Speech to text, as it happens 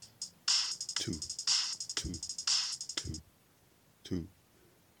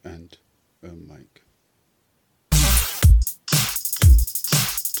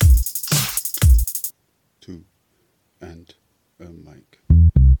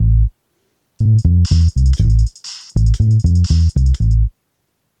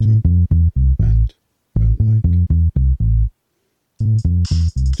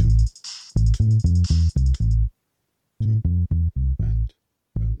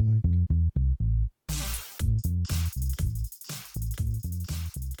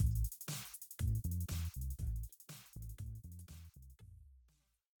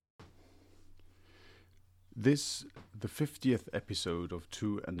This, the 50th episode of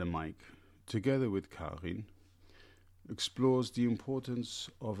Two and a Mic, together with Karin, explores the importance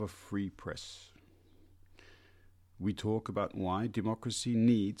of a free press. We talk about why democracy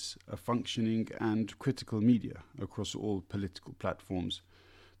needs a functioning and critical media across all political platforms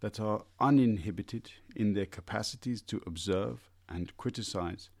that are uninhibited in their capacities to observe and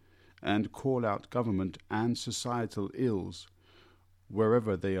criticize and call out government and societal ills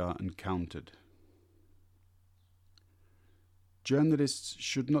wherever they are encountered. Journalists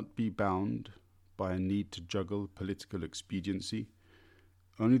should not be bound by a need to juggle political expediency,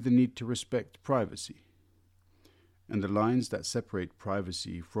 only the need to respect privacy, and the lines that separate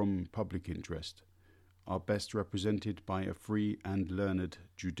privacy from public interest are best represented by a free and learned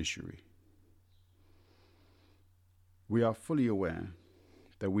judiciary. We are fully aware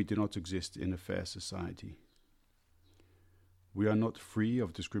that we do not exist in a fair society. We are not free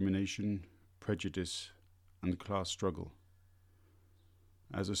of discrimination, prejudice, and class struggle.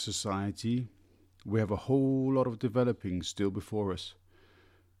 As a society, we have a whole lot of developing still before us,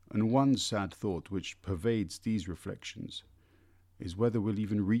 and one sad thought which pervades these reflections is whether we'll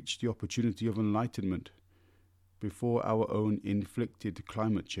even reach the opportunity of enlightenment before our own inflicted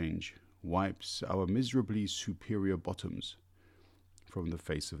climate change wipes our miserably superior bottoms from the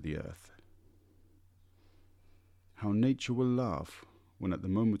face of the earth. How nature will laugh when at the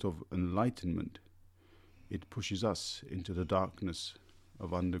moment of enlightenment it pushes us into the darkness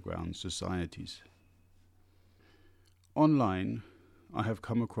of underground societies. Online, I have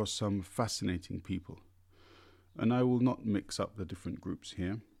come across some fascinating people, and I will not mix up the different groups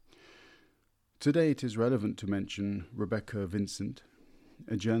here. Today it is relevant to mention Rebecca Vincent,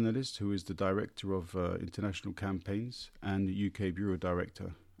 a journalist who is the Director of International Campaigns and UK Bureau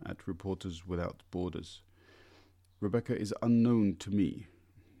Director at Reporters Without Borders. Rebecca is unknown to me.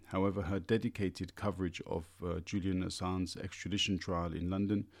 However, her dedicated coverage of Julian Assange's extradition trial in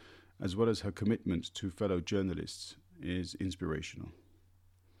London, as well as her commitment to fellow journalists, is inspirational.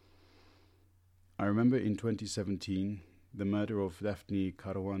 I remember in 2017 the murder of Daphne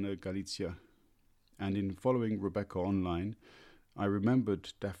Caruana Galizia, and in following Rebecca online, I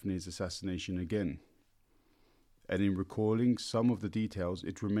remembered Daphne's assassination again. And in recalling some of the details,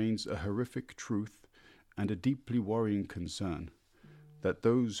 it remains a horrific truth and a deeply worrying concern that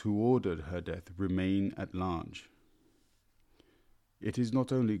those who ordered her death remain at large. It is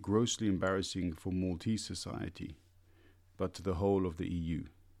not only grossly embarrassing for Maltese society, but to the whole of the EU.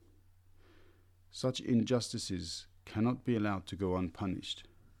 Such injustices cannot be allowed to go unpunished,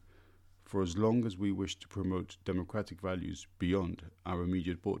 for as long as we wish to promote democratic values beyond our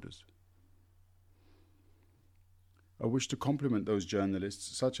immediate borders. I wish to compliment those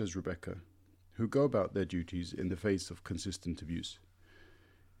journalists, such as Rebecca, who go about their duties in the face of consistent abuse.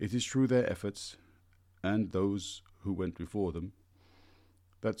 It is through their efforts, and those who went before them,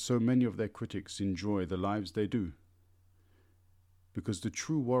 that so many of their critics enjoy the lives they do. Because the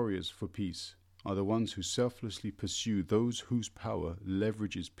true warriors for peace are the ones who selflessly pursue those whose power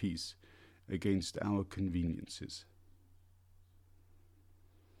leverages peace against our conveniences.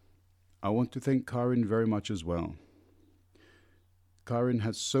 I want to thank Karin very much as well. Karin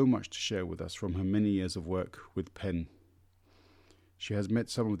has so much to share with us from her many years of work with PEN. She has met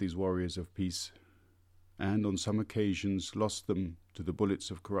some of these warriors of peace, and on some occasions lost them to the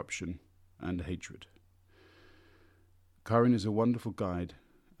bullets of corruption and hatred. Karin is a wonderful guide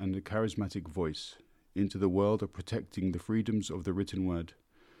and a charismatic voice into the world of protecting the freedoms of the written word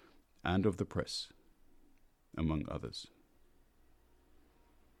and of the press, among others.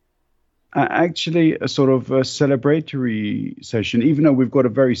 Actually, a sort of a celebratory session, even though we've got a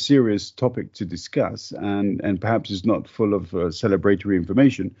very serious topic to discuss and perhaps it's not full of celebratory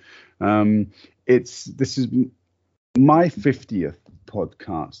information. This is my 50th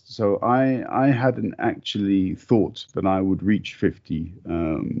podcast. So I hadn't actually thought that I would reach 50,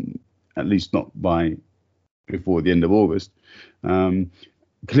 at least not before the end of August.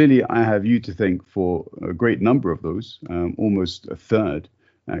 Clearly, I have you to thank for a great number of those, almost a third.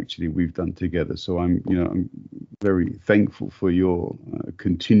 Actually, we've done together. So I'm very thankful for your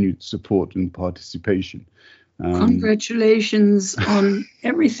continued support and participation. Congratulations on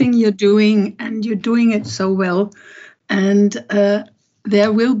everything you're doing, and you're doing it so well. And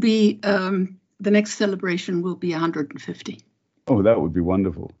there will be, the next celebration will be 150. Oh, that would be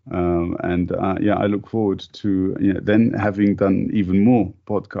wonderful. Yeah, I look forward to then having done even more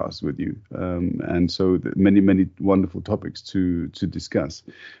podcasts with you. And so many wonderful topics to discuss.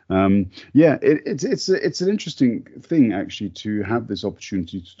 It's an interesting thing actually to have this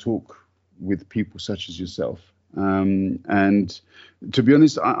opportunity to talk with people such as yourself. And to be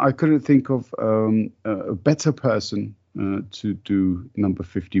honest, I couldn't think of a better person to do number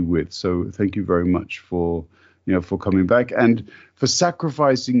 50 with. So thank you very much for coming back and for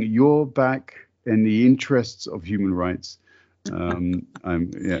sacrificing your back in the interests of human rights. I'm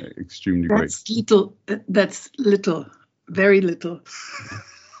extremely grateful. That's little, very little.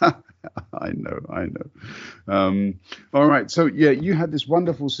 I know. All right. So you had this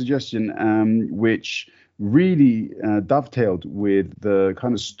wonderful suggestion, which really dovetailed with the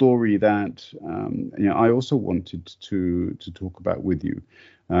kind of story that I also wanted to talk about with you.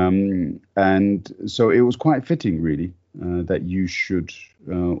 And so it was quite fitting, really, that you should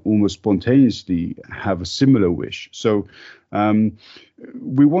almost spontaneously have a similar wish. So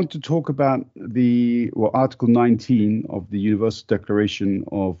we want to talk about Article 19 of the Universal Declaration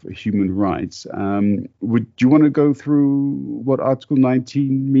of Human Rights. Do you want to go through what Article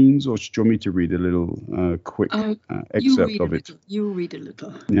 19 means, or should you want me to read a little quick excerpt of it? You read a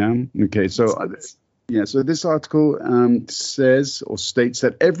little. Yeah. Okay. So. So this article says or states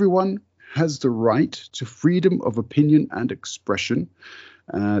that everyone has the right to freedom of opinion and expression.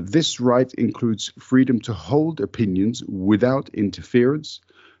 This right includes freedom to hold opinions without interference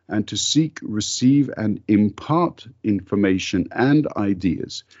and to seek, receive, and impart information and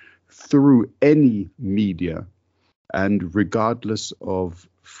ideas through any media and regardless of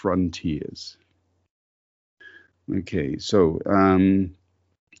frontiers. Okay, so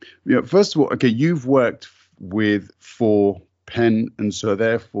first of all, you've worked for PEN, and so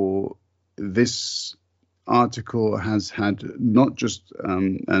therefore this article has had not just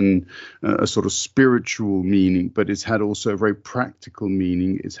a sort of spiritual meaning, but it's had also a very practical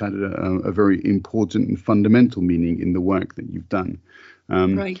meaning. It's had a very important and fundamental meaning in the work that you've done.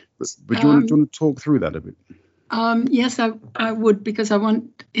 Right. But do you want to talk through that a bit? Yes, I would, because I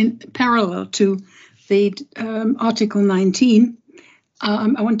want, in parallel to the Article 19,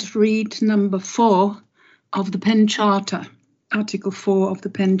 I want to read number 4 of the PEN Charter, Article 4 of the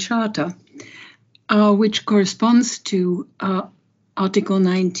PEN Charter, which corresponds to Article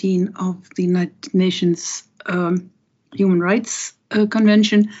 19 of the United Nations Human Rights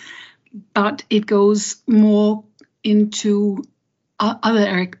Convention, but it goes more into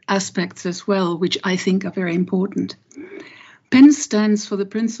other aspects as well, which I think are very important. PEN stands for the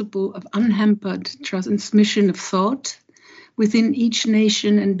principle of unhampered transmission of thought within each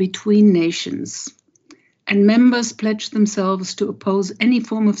nation and between nations, and members pledge themselves to oppose any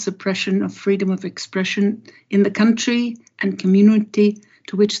form of suppression of freedom of expression in the country and community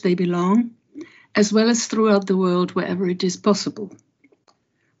to which they belong, as well as throughout the world wherever it is possible.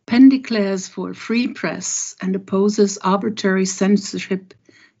 PEN declares for a free press and opposes arbitrary censorship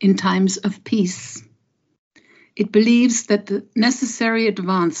in times of peace. It believes that the necessary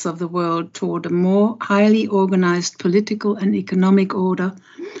advance of the world toward a more highly organized political and economic order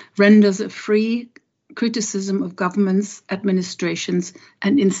renders a free criticism of governments, administrations,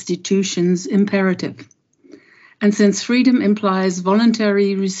 and institutions imperative. And since freedom implies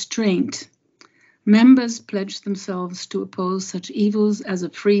voluntary restraint, members pledge themselves to oppose such evils as a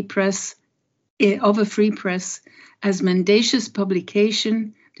free press as mendacious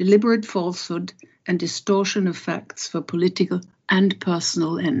publication, deliberate falsehood, and distortion of facts for political and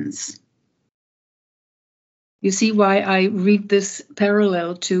personal ends. You see why I read this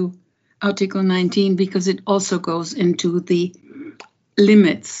parallel to Article 19, because it also goes into the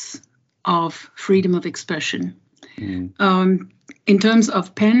limits of freedom of expression. In terms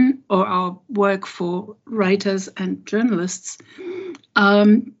of PEN, or our work for writers and journalists,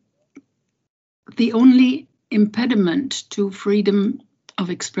 the only impediment to freedom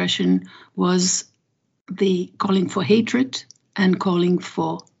of expression was the calling for hatred and calling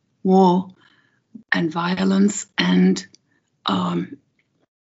for war and violence and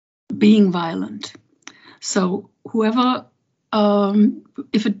being violent. So whoever,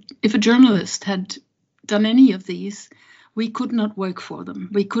 if a journalist had done any of these, we could not work for them.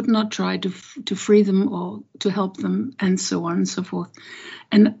 We could not try to free them or to help them, and so on and so forth.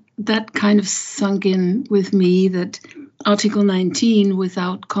 And that kind of sunk in with me, that Article 19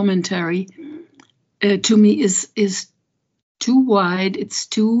 without commentary to me is too wide. It's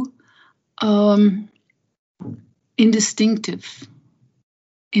too indistinctive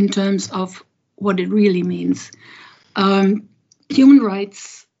in terms of what it really means. human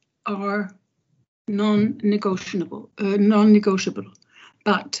rights are non-negotiable,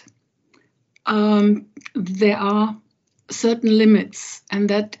 but there are certain limits, and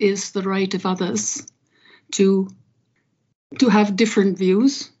that is the right of others to have different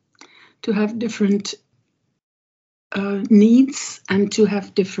views, to have different needs, and to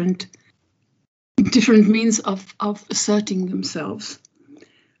have different means of asserting themselves.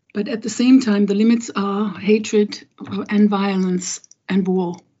 But at the same time, the limits are hatred and violence and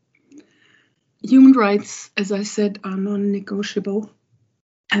war. Human rights, as I said, are non-negotiable,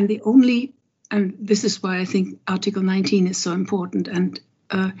 and this is why I think Article 19 is so important, and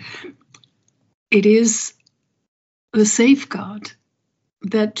it is the safeguard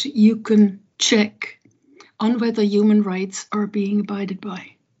that you can check on whether human rights are being abided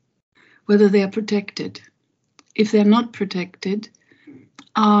by, whether they are protected. If they're not protected,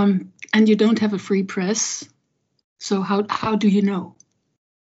 and you don't have a free press, so how do you know?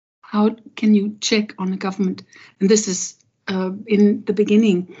 How can you check on a government? And this is, in the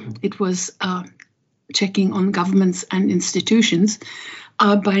beginning, it was checking on governments and institutions.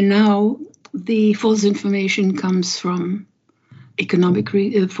 By now, the false information comes from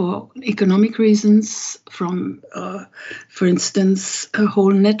for economic reasons, from, for instance,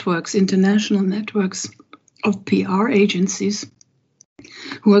 whole networks, international networks of PR agencies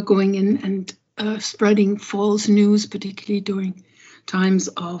who are going in and spreading false news, particularly during times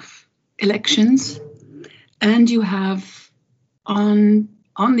of elections. And you have on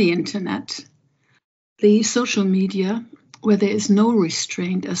the internet, the social media, where there is no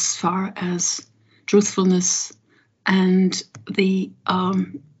restraint as far as truthfulness and the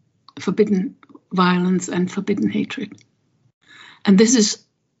forbidden violence and forbidden hatred. And this is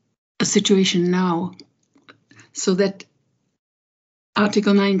a situation now, so that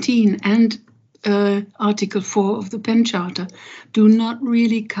Article 19 and Article 4 of the PEN Charter do not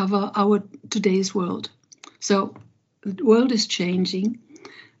really cover our today's world. So the world is changing,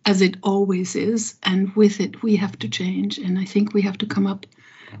 as it always is, and with it we have to change. And I think we have to come up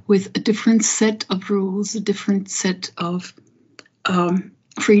with a different set of rules, a different set of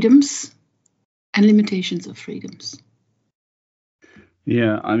freedoms and limitations of freedoms.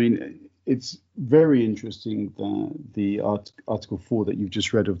 Yeah, I mean, it's very interesting that the Article 4 that you've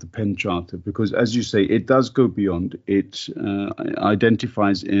just read of the PEN Charter, because as you say, it does go beyond. It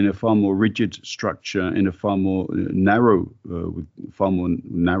identifies in a far more rigid structure, in a far more narrow, with far more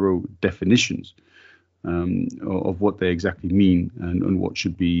narrow definitions of what they exactly mean and what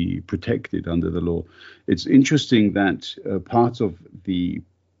should be protected under the law. It's interesting that part of the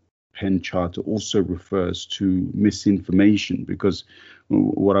PEN Charter also refers to misinformation, because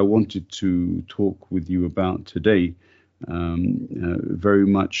what I wanted to talk with you about today very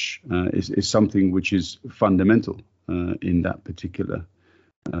much is something which is fundamental in that particular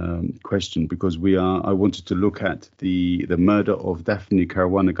question, because I wanted to look at the murder of Daphne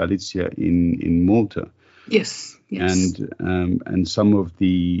Caruana Galizia in Malta. Yes. And some of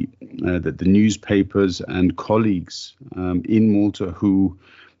the newspapers and colleagues in Malta who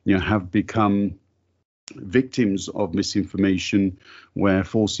have become victims of misinformation, where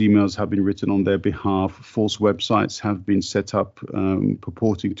false emails have been written on their behalf, false websites have been set up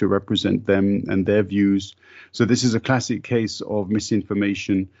purporting to represent them and their views. So this is a classic case of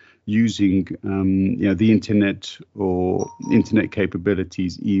misinformation using the internet or internet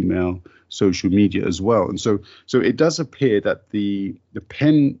capabilities, email, social media as well. And so it does appear that the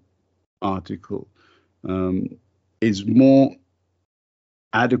PEN article is more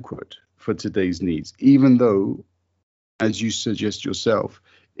adequate for today's needs, even though, as you suggest yourself,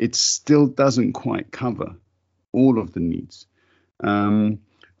 it still doesn't quite cover all of the needs. I've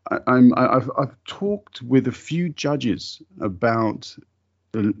talked with a few judges about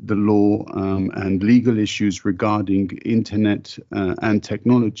the law and legal issues regarding internet and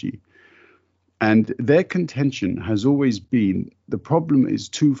technology, and their contention has always been the problem is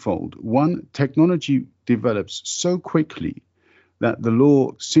twofold. One, technology develops so quickly that the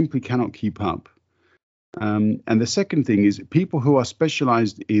law simply cannot keep up. And the second thing is people who are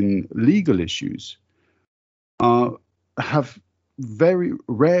specialized in legal issues have very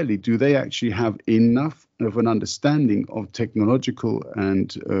rarely do they actually have enough of an understanding of technological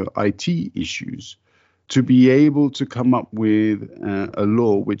and IT issues to be able to come up with a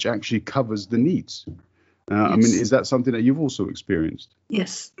law which actually covers the needs. Yes. I mean, is that something that you've also experienced?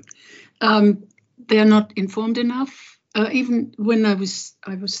 Yes. They are not informed enough. Even when I was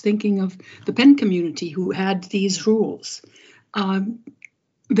thinking of the PEN community who had these rules,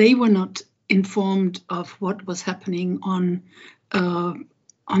 they were not informed of what was happening on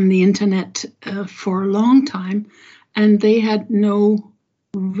the internet for a long time, and they had no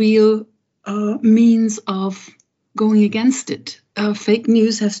real means of going against it. Fake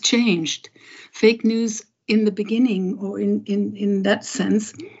news has changed. Fake news in the beginning, or in that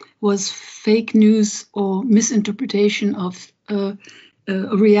sense, was fake news or misinterpretation of a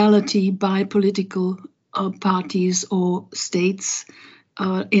reality by political parties or states,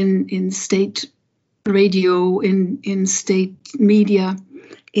 in state radio, in state media,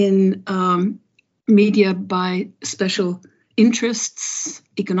 in media by special interests,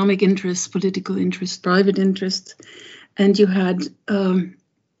 economic interests, political interests, private interests. And you had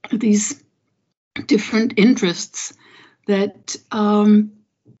these different interests that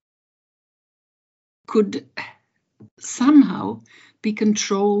could somehow be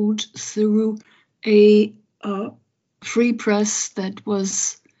controlled through a free press that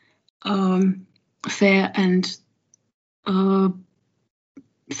was fair and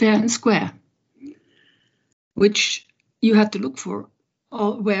square, which you had to look for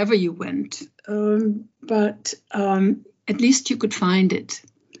wherever you went. But at least you could find it.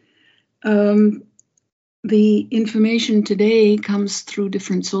 The information today comes through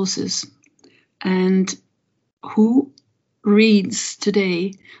different sources. And who reads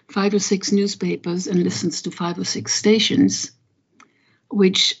today 5 or 6 newspapers and listens to 5 or 6 stations,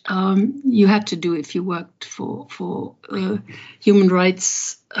 which you had to do if you worked for human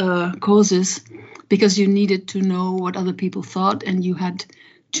rights causes, because you needed to know what other people thought, and you had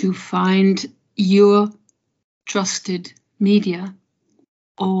to find your trusted media,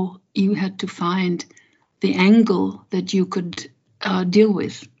 or you had to find the angle that you could deal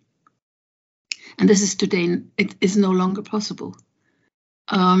with. And this is today, it is no longer possible.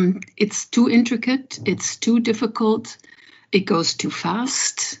 It's too intricate, it's too difficult, it goes too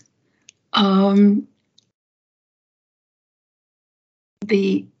fast.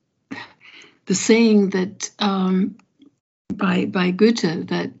 The saying that by Goethe,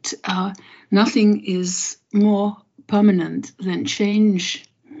 that nothing is more permanent than change,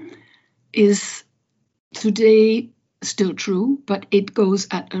 is today still true, but it goes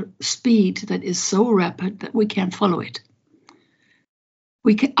at a speed that is so rapid that we can't follow it.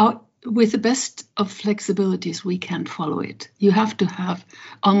 We can, with the best of flexibilities, we can't follow it. You have to have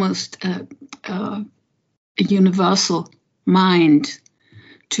almost a universal mind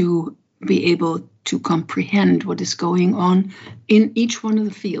to be able to comprehend what is going on in each one of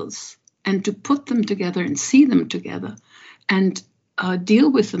the fields, and to put them together and see them together and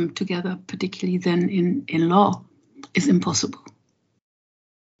deal with them together, particularly then in law, is impossible.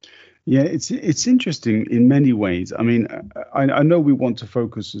 Yeah, it's interesting in many ways. I mean, I know we want to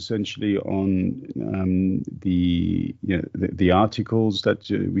focus essentially on the articles that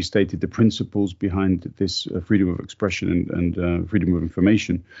we stated, the principles behind this freedom of expression and freedom of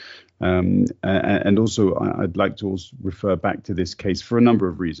information, and also I'd like to also refer back to this case for a number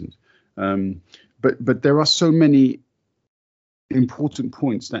of reasons. But there are so many important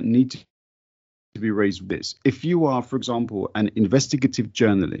points that need to be raised with this. If you are, for example, an investigative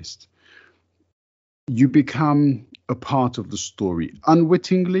journalist, you become a part of the story,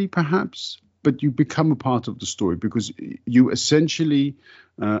 unwittingly perhaps, but you become a part of the story because you essentially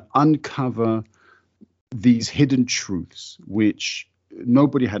uncover these hidden truths which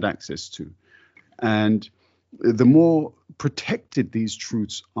nobody had access to. And the more protected these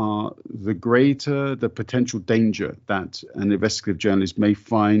truths are, the greater the potential danger that an investigative journalist may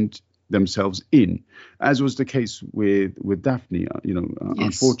find themselves in, as was the case with Daphne, yes.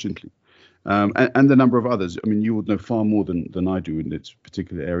 Unfortunately. And the number of others. I mean, you would know far more than I do in this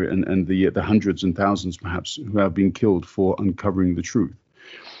particular area, and the hundreds and thousands perhaps who have been killed for uncovering the truth.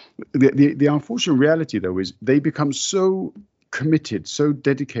 The unfortunate reality, though, is they become so committed, so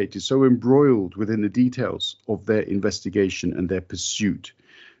dedicated, so embroiled within the details of their investigation and their pursuit.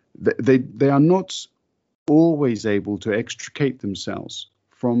 They are not always able to extricate themselves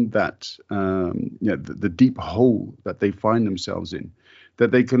from that, the deep hole that they find themselves in,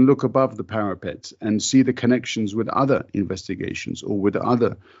 that they can look above the parapet and see the connections with other investigations or with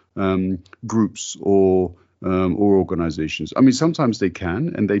other groups or organizations. I mean, sometimes they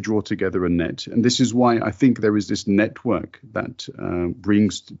can, and they draw together a net. And this is why I think there is this network that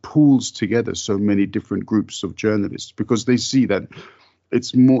pools together so many different groups of journalists, because they see that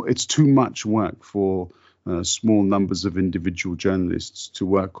it's too much work for small numbers of individual journalists to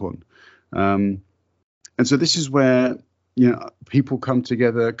work on. And so this is where people come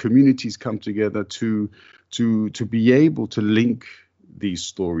together, communities come together to be able to link these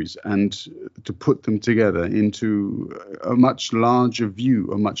stories and to put them together into a much larger view,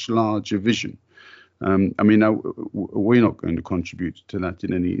 a much larger vision. I mean, now we're not going to contribute to that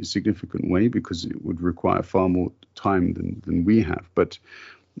in any significant way because it would require far more time than we have. But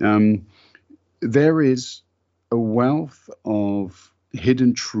there is a wealth of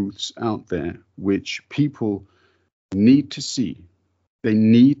hidden truths out there which people need to see, they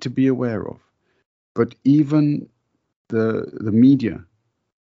need to be aware of. But even the media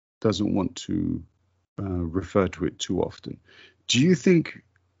doesn't want to refer to it too often. Do you think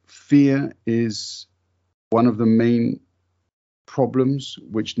fear is one of the main problems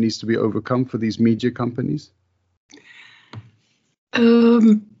which needs to be overcome for these media companies?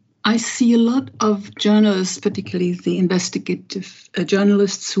 I see a lot of journalists, particularly the investigative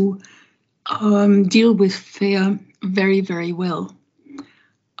journalists, who deal with fear very, very well.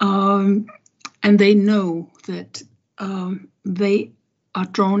 And they know that they are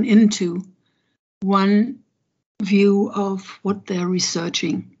drawn into one view of what they're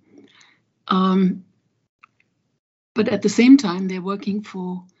researching. But at the same time, they're working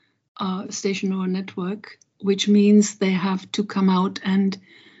for a station or a network, which means they have to come out and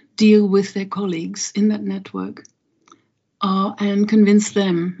deal with their colleagues in that network and convince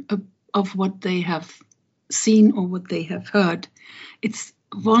them of what they have seen or what they have heard. It's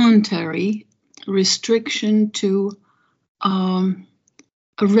voluntary restriction to a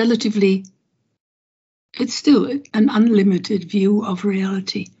relatively, it's still an unlimited view of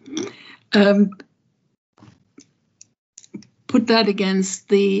reality. Put that against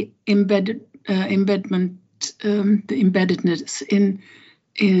the embedment, the embeddedness in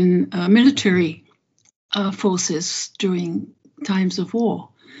military forces during times of war,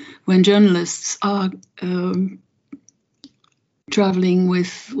 when journalists are traveling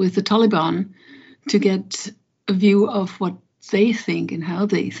with the Taliban to get a view of what they think and how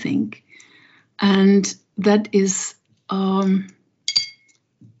they think. And that is, I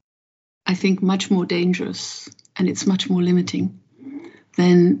think, much more dangerous, and it's much more limiting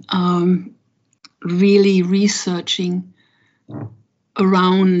than really researching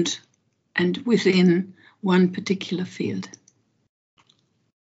around and within one particular field.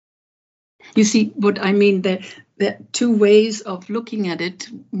 You see what I mean? There are two ways of looking at it.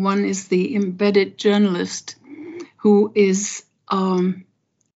 One is the embedded journalist who is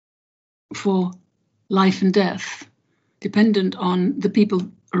for life and death, dependent on the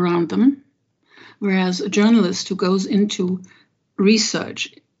people around them, whereas a journalist who goes into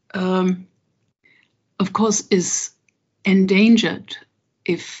research, of course, is endangered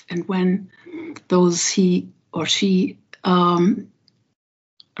if and when those he or she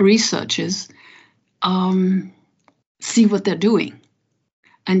researchers see what they're doing.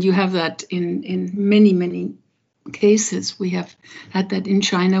 And you have that in many, many cases. We have had that in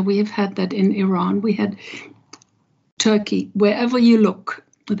China, we have had that in Iran, we had Turkey. Wherever you look,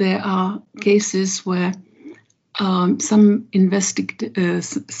 there are cases where some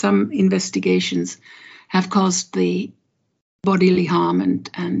investigations have caused the bodily harm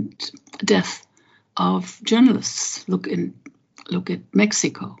and death of journalists. Look at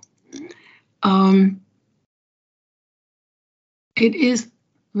Mexico. It is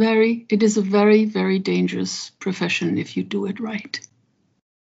a very, very dangerous profession if you do it right.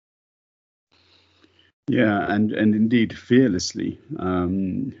 Yeah, and indeed fearlessly,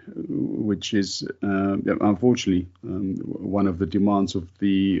 which is unfortunately one of the demands of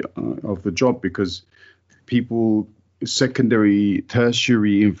the job, because people secondary,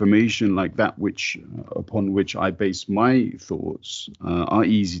 tertiary information like that, upon which I base my thoughts, are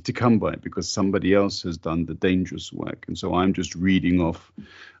easy to come by because somebody else has done the dangerous work, and so I'm just reading off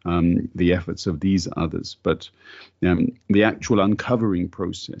the efforts of these others. But the actual uncovering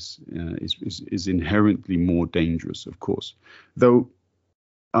process is inherently more dangerous, of course. Though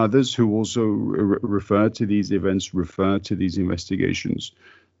others who also refer to these events, refer to these investigations,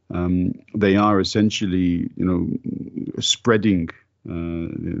 they are essentially, spreading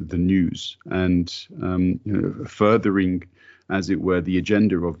the news and furthering, as it were, the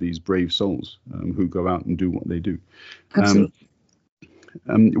agenda of these brave souls who go out and do what they do. Absolutely.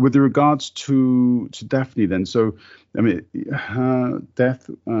 With regards to Daphne, then, so her death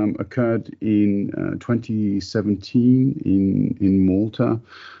occurred in 2017 in Malta.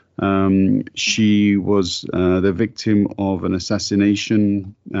 She was the victim of an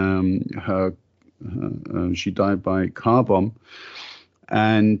assassination. She died by car bomb,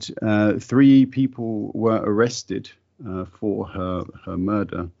 and 3 people were arrested for her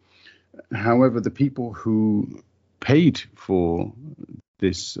murder. However, the people who paid for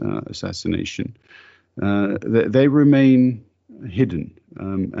this assassination, they remain hidden,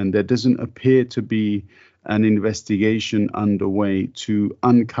 and there doesn't appear to be an investigation underway to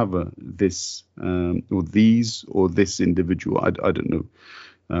uncover this or these or this individual? I don't know.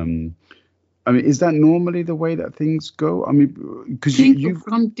 I mean, is that normally the way that things go? I mean, because you of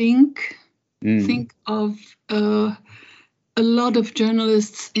Hrant Dink. Think of a lot of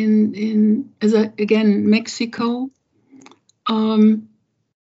journalists in Mexico. The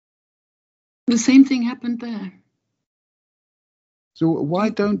same thing happened there. So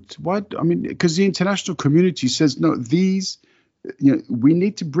because the international community says, no, we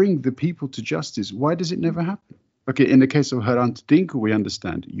need to bring the people to justice. Why does it never happen? Okay, in the case of Hrant Dink, we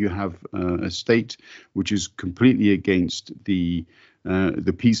understand you have a state which is completely against the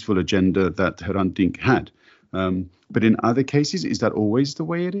peaceful agenda that Hrant Dink had. But in other cases, is that always the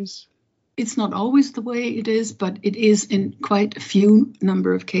way it is? It's not always the way it is, but it is in quite a few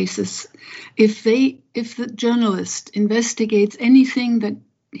number of cases. If the journalist investigates anything that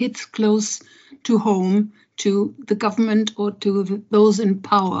hits close to home, to the government or to those in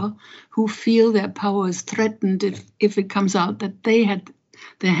power who feel their power is threatened if it comes out that they had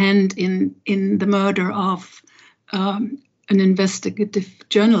their hand in the murder of an investigative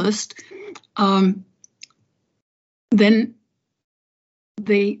journalist, then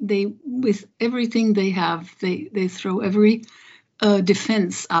they with everything they have, they throw every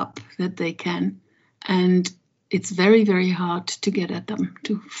defense up that they can, and it's very, very hard to get at them,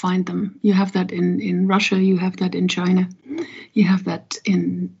 to find them. You have that in Russia, you have that in China, you have that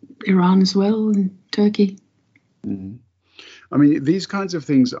in Iran as well, in Turkey. Mm-hmm. I mean, these kinds of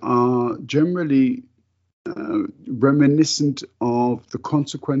things are generally reminiscent of the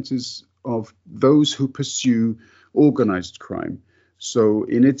consequences of those who pursue organized crime. So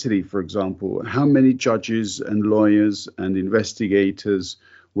in Italy, for example, how many judges and lawyers and investigators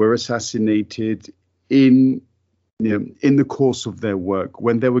were assassinated in the course of their work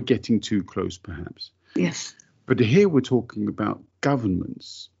when they were getting too close, perhaps? Yes. But here we're talking about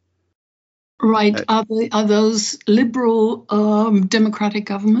governments. Right. Are those liberal democratic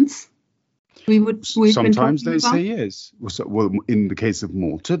governments? Sometimes they say yes. Well, in the case of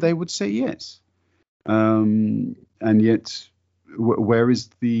Malta, they would say yes. And yet, where is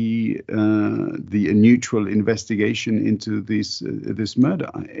the neutral investigation into this murder?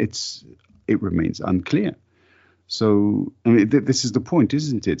 It remains unclear. So I mean, this is the point,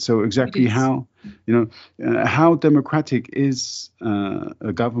 isn't it? So exactly how democratic is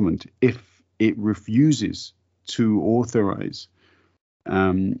a government if it refuses to authorize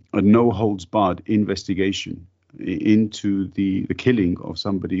a no holds barred investigation into the killing of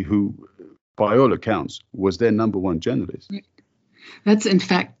somebody who, by all accounts, was their number one journalist. That's in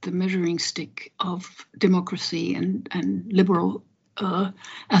fact the measuring stick of democracy and liberal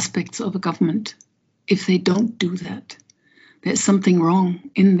aspects of a government. If they don't do that, there's something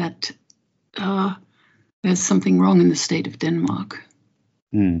wrong in that. There's something wrong in the state of Denmark.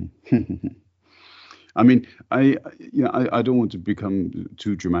 I mean, I don't want to become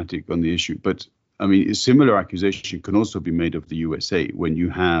too dramatic on the issue, but I mean, a similar accusation can also be made of the USA when you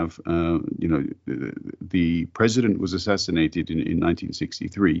have, the president was assassinated in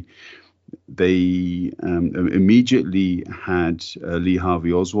 1963. They immediately had Lee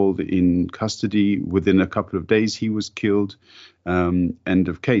Harvey Oswald in custody. Within a couple of days, he was killed. End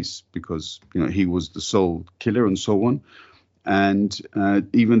of case, because he was the sole killer and so on. And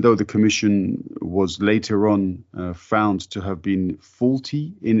even though the commission was later on found to have been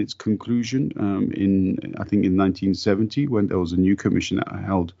faulty in its conclusion, in 1970, when there was a new commission that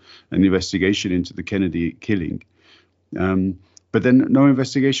held an investigation into the Kennedy killing. But then no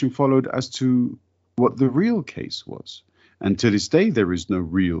investigation followed as to what the real case was. And to this day, there is no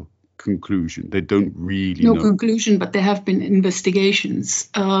real conclusion. They don't really know. No conclusion, but there have been investigations.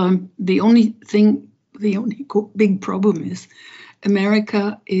 The only big problem is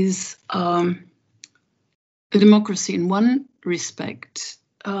America is a democracy in one respect.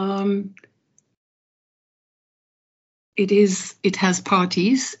 It has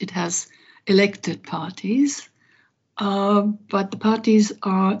parties, it has elected parties. But the parties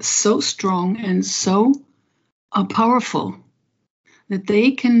are so strong and so powerful that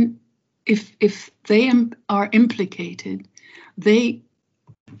they can, if they are implicated, they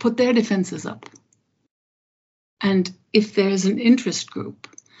put their defenses up. And if there's an interest group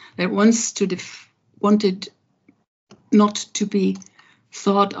that wanted not to be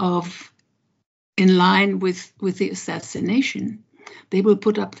thought of in line with the assassination, they will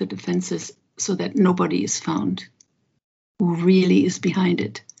put up the defenses so that nobody is found who really is behind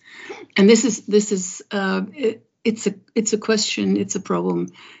it. And this is it's a question, it's a problem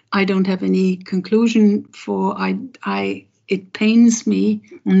I don't have any conclusion for. it pains me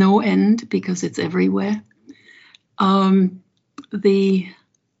no end because it's everywhere. The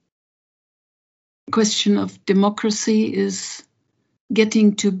question of democracy is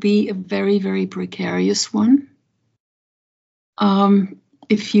getting to be a very, very precarious one.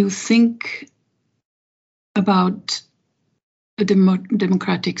 If you think about a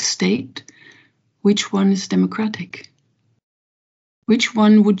democratic state, which one is democratic? Which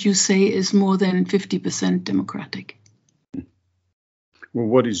one would you say is more than 50% democratic? Well,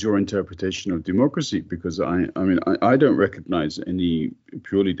 what is your interpretation of democracy? Because I don't recognize any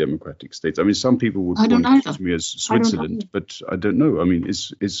purely democratic states. I mean, some people would point to me as Switzerland, but I don't know. I mean,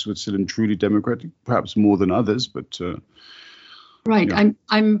 is Switzerland truly democratic? Perhaps more than others, but right. Yeah.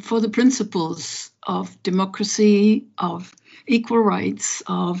 I'm for the principles of democracy, of equal rights,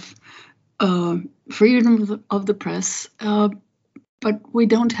 of freedom of the press, but we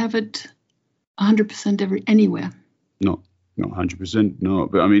don't have it 100% anywhere. No. Not 100%, no.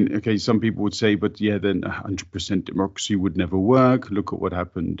 But I mean, okay, some people would say, but yeah, then 100% democracy would never work. Look at what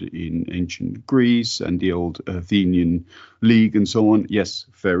happened in ancient Greece and the old Athenian League and so on. Yes,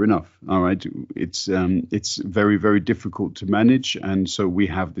 fair enough. All right. It's very, very difficult to manage. And so we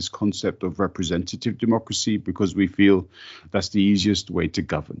have this concept of representative democracy because we feel that's the easiest way to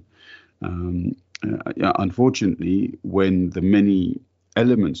govern. Unfortunately, when the many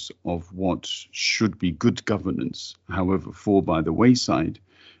elements of what should be good governance, however, fall by the wayside,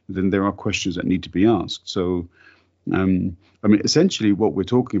 then there are questions that need to be asked. So, I mean, essentially what we're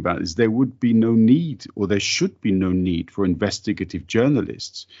talking about is there would be no need, or there should be no need for investigative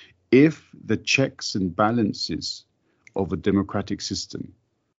journalists if the checks and balances of a democratic system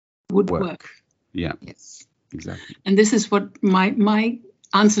would work. Yeah. Yes. Exactly. And this is what my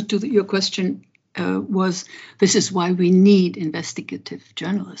answer to your question was. This is why we need investigative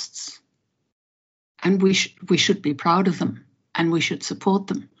journalists, and we should be proud of them, and we should support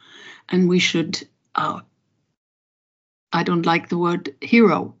them, and we should. I don't like the word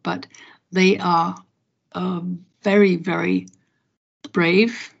hero, but they are very, very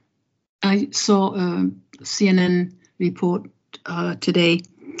brave. I saw a CNN report today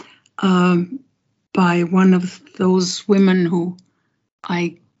by one of those women who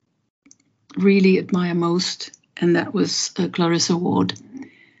I really admire most, and that was Clarissa Ward.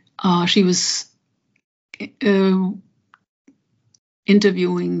 She was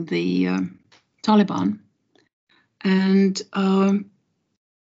interviewing the Taliban, and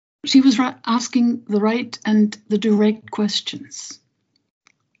she was asking the right and the direct questions.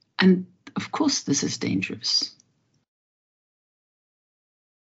 And of course this is dangerous.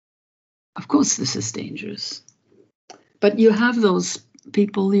 Of course this is dangerous. But you have those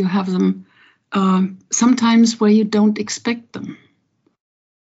people, you have them sometimes where you don't expect them.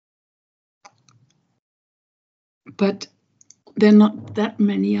 But they're not that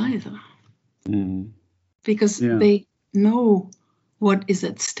many either. Because they know what is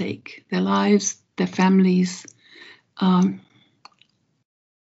at stake, their lives, their families. I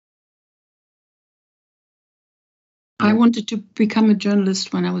wanted to become a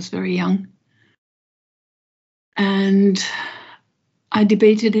journalist when I was very young. And I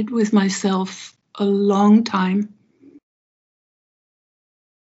debated it with myself a long time.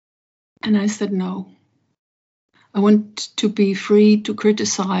 And I said, no. I want to be free to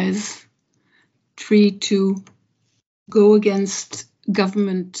criticize, free to go against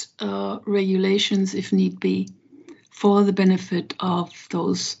government regulations if need be, for the benefit of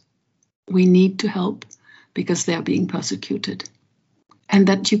those we need to help because they are being persecuted. And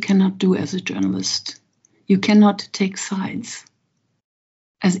that you cannot do as a journalist. You cannot take sides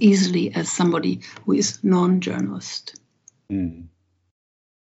as easily as somebody who is non-journalist. And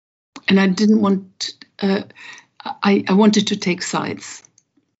I didn't want, I wanted to take sides.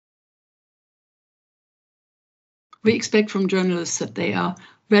 We expect from journalists that they are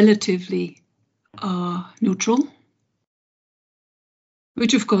relatively neutral,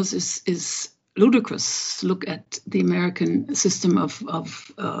 which of course is ludicrous. Look at the American system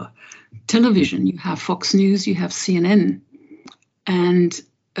of television. You have Fox News, you have CNN, and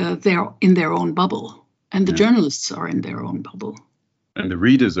they're in their own bubble, and the journalists are in their own bubble. And the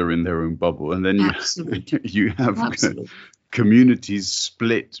readers are in their own bubble, and then you have communities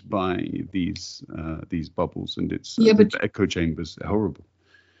split by these bubbles, and it's the echo chambers. Horrible.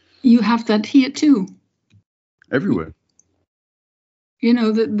 You have that here too. Everywhere. You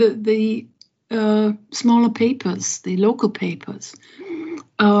know, the smaller papers, the local papers.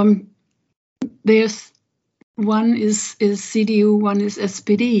 There's one is CDU, one is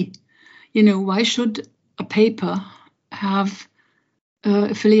SPD. You know, why should a paper have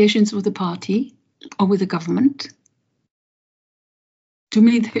affiliations with a party or with a government? To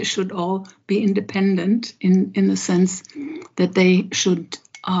me, they should all be independent in the sense that they should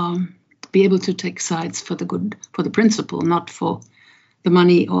be able to take sides for the good, for the principle, not for the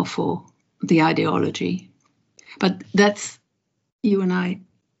money or for the ideology. But that's you and I.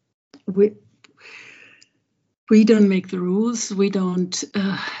 We don't make the rules. We don't.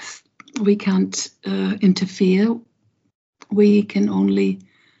 We can't interfere. We can only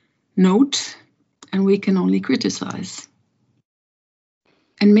note, and we can only criticize.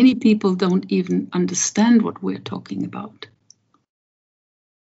 And many people don't even understand what we're talking about.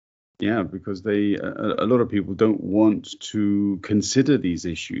 Yeah, because a lot of people don't want to consider these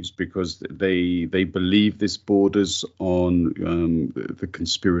issues because they believe this borders on the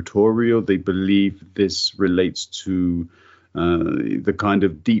conspiratorial. They believe this relates to the kind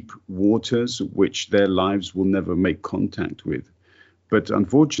of deep waters which their lives will never make contact with. But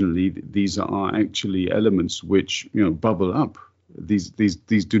unfortunately, these are actually elements which bubble up. These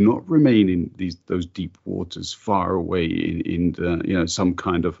do not remain in those deep waters far away in some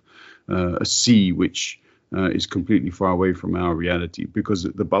kind of a sea which is completely far away from our reality, because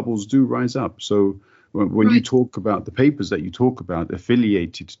the bubbles do rise up. So when you talk about the papers that you talk about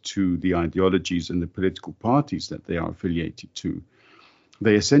affiliated to the ideologies and the political parties that they are affiliated to,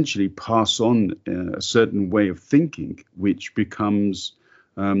 they essentially pass on a certain way of thinking which becomes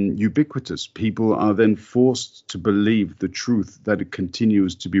ubiquitous. People are then forced to believe the truth that it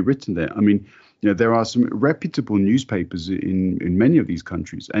continues to be written there. I mean, there are some reputable newspapers in many of these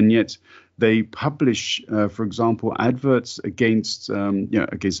countries, and yet they publish, for example, adverts against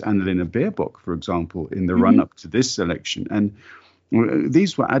Annalena Baerbock, for example, in the run-up to this election. And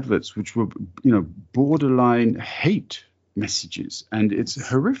these were adverts which were, borderline hate messages, and it's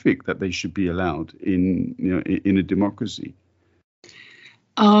horrific that they should be allowed in a democracy.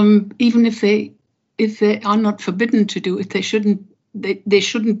 Even if they are not forbidden to do it, they shouldn't.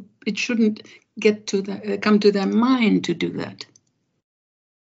 It shouldn't come to their mind to do that.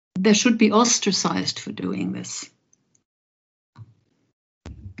 They should be ostracized for doing this.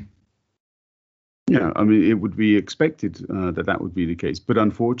 Yeah, I mean, it would be expected that would be the case. But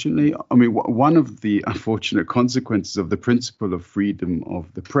unfortunately, I mean, one of the unfortunate consequences of the principle of freedom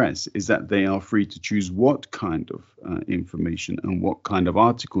of the press is that they are free to choose what kind of information and what kind of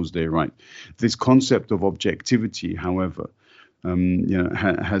articles they write. This concept of objectivity, however,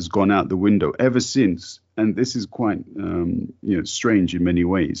 has gone out the window ever since. And this is quite strange in many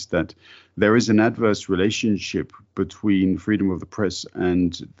ways, that there is an adverse relationship between freedom of the press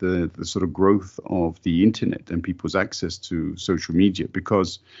and the sort of growth of the internet and people's access to social media,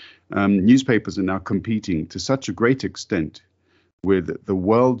 because newspapers are now competing to such a great extent with the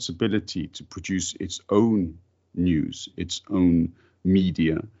world's ability to produce its own news, its own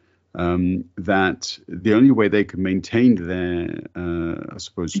media, that the only way they can maintain their, I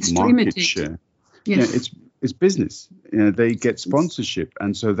suppose, market share, it's business. They get sponsorship,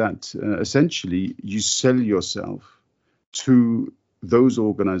 and so that essentially you sell yourself to those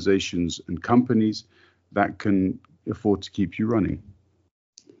organizations and companies that can afford to keep you running.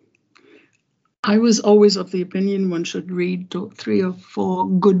 I was always of the opinion one should read 3 or 4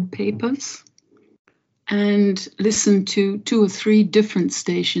 good papers and listen to 2 or 3 different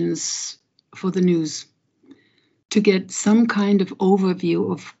stations for the news to get some kind of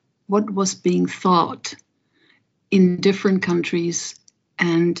overview of what was being thought in different countries,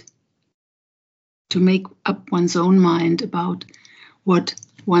 and to make up one's own mind about what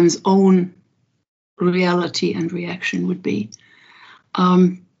one's own reality and reaction would be.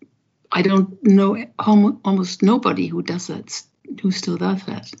 I don't know almost nobody who does that, who still does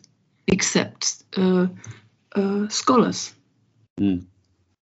that, except scholars.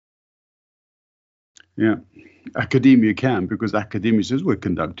 Yeah, academia can, because academia says we're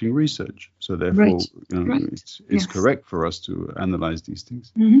conducting research, so therefore it's correct for us to analyze these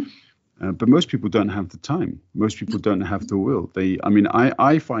things. But most people don't have the time. Most people don't have the will.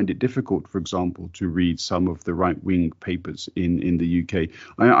 I find it difficult, for example, to read some of the right-wing papers in the UK.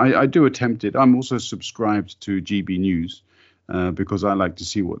 I do attempt it. I'm also subscribed to GB News because I like to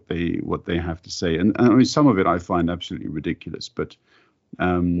see what they have to say. And I mean, some of it I find absolutely ridiculous, but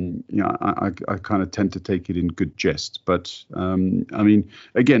I kind of tend to take it in good jest. But I mean,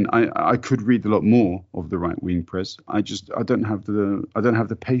 again, I could read a lot more of the right-wing press. I don't have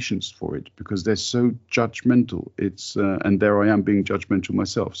the patience for it, because they're so judgmental. It's and there I am being judgmental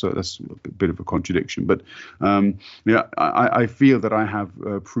myself, so that's a bit of a contradiction. But I feel that I have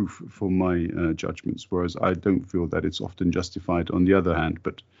proof for my judgments, whereas I don't feel that it's often justified on the other hand.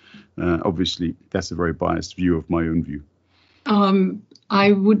 But obviously, that's a very biased view of my own view.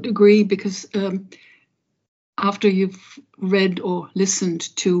 I would agree, because after you've read or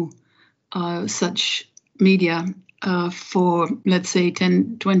listened to such media for, let's say,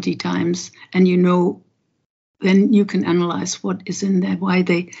 10, 20 times, and you know, then you can analyze what is in there, why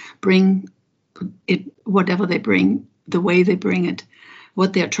they bring it, whatever they bring, the way they bring it,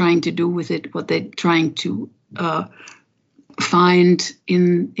 what they're trying to do with it, what they're trying to find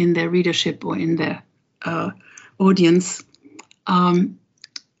in their readership or in their audience. And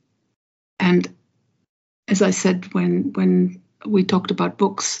as I said, when we talked about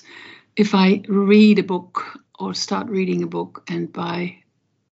books, if I read a book or start reading a book, and by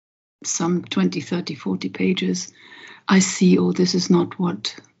some 20, 30, 40 pages, I see, oh, this is not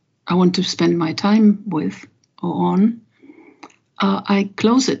what I want to spend my time with or on, I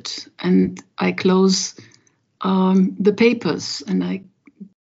close it, and I close the papers, and I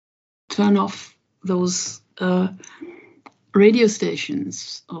turn off those radio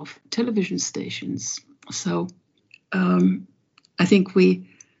stations, of television stations. So I think we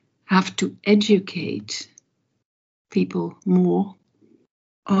have to educate people more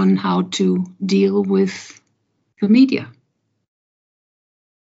on how to deal with the media.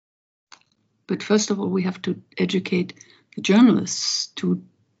 But first of all, we have to educate the journalists to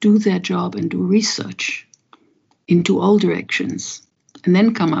do their job and do research into all directions, and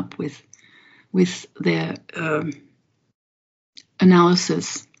then come up with their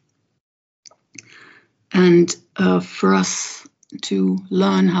analysis. And for us to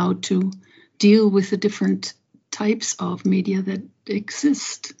learn how to deal with the different types of media that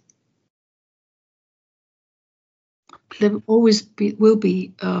exist. There always will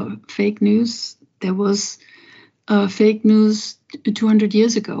be fake news. There was fake news 200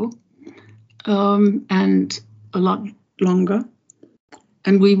 years ago, and a lot longer.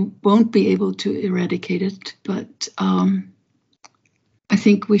 And we won't be able to eradicate it, but I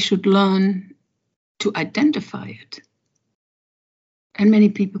think we should learn to identify it. And many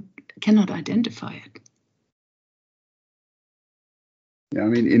people cannot identify it. Yeah, I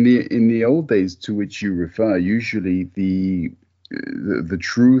mean, in the old days to which you refer, usually the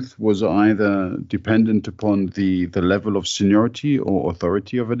truth was either dependent upon the level of seniority or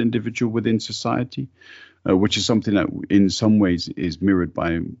authority of an individual within society, which is something that in some ways is mirrored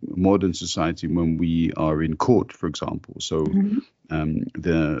by modern society when we are in court, for example. So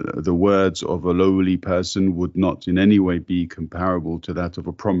the words of a lowly person would not in any way be comparable to that of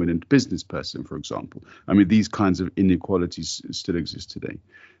a prominent business person, for example. I mean, these kinds of inequalities still exist today.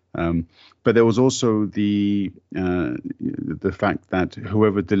 But there was also the fact that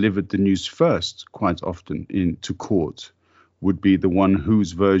whoever delivered the news first, quite often into court, would be the one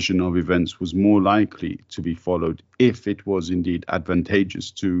whose version of events was more likely to be followed if it was indeed advantageous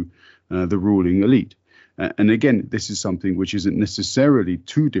to the ruling elite. And again, this is something which isn't necessarily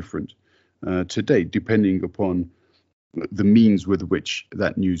too different today, depending upon the means with which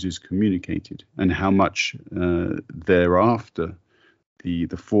that news is communicated and how much thereafter the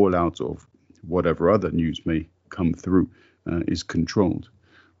fallout of whatever other news may come through is controlled.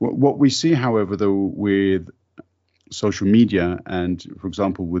 What we see, however, though, with social media and, for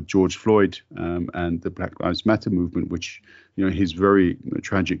example, with George Floyd and the Black Lives Matter movement, which, you know, his very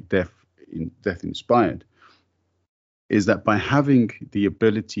tragic death inspired, is that by having the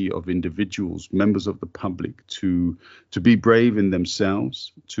ability of individuals, members of the public, to be brave in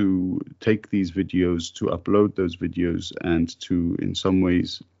themselves, to take these videos, to upload those videos, and to, in some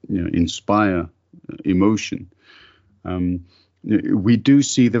ways, you know, inspire emotion, we do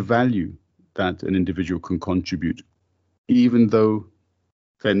see the value that an individual can contribute, even though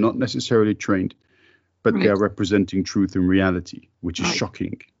they're not necessarily trained, but they are representing truth and reality, which is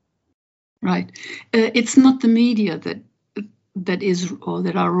shocking. Right. It's not the media that is or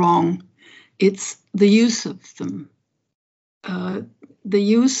that are wrong. It's the use of them. The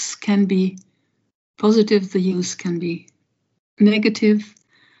use can be positive. The use can be negative.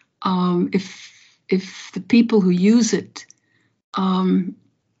 If the people who use it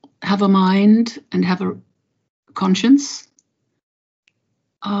have a mind and have a conscience,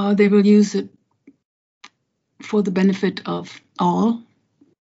 they will use it for the benefit of all.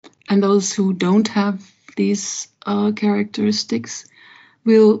 And those who don't have these characteristics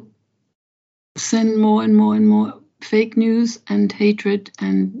will send more and more and more fake news and hatred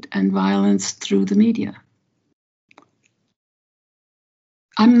and violence through the media.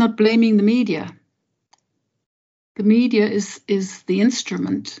 I'm not blaming the media. The media is the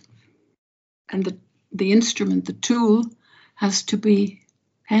instrument, and the instrument, the tool, has to be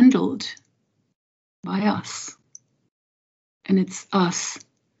handled by us. And it's us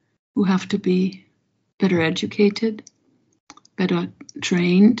who have to be better educated, better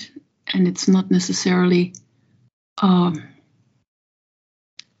trained, and it's not necessarily the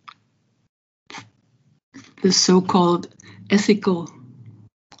so-called ethical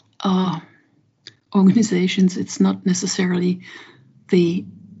organizations. It's not necessarily the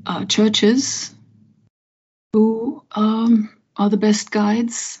churches who are the best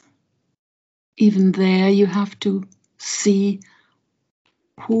guides. Even there, you have to see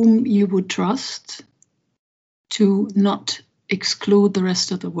whom you would trust to not exclude the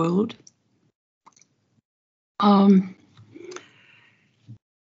rest of the world.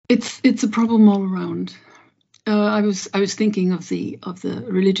 It's a problem all around. I was thinking of the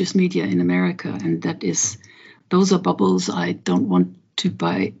religious media in America, and those are bubbles I don't want to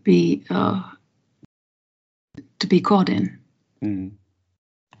be caught in. Mm.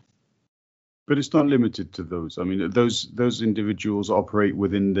 But it's not limited to those. I mean, those individuals operate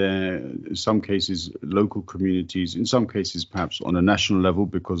within in some cases, local communities, in some cases, perhaps on a national level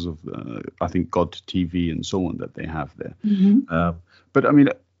because of, I think, God TV and so on that they have there. Mm-hmm. But I mean,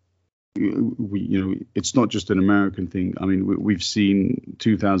 it's not just an American thing. I mean, we've seen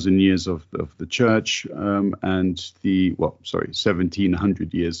 2,000 years of the church and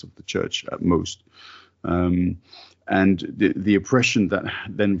 1,700 years of the church at most. And the oppression that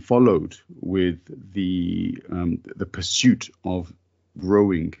then followed with the pursuit of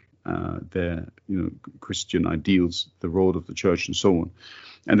growing their Christian ideals, the role of the church, and so on.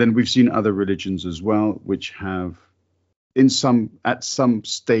 And then we've seen other religions as well, which have, at some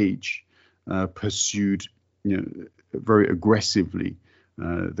stage, pursued very aggressively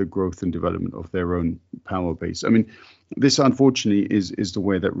the growth and development of their own power base. I mean, this unfortunately is the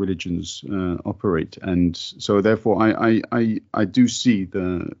way that religions operate, and so therefore I do see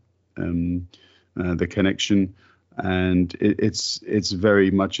the connection, and it's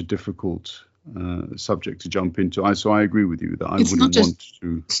very much a difficult subject to jump into. So I agree with you that I wouldn't want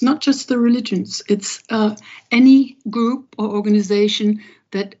to. It's not just the religions. It's any group or organization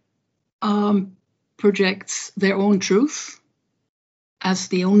that projects their own truth as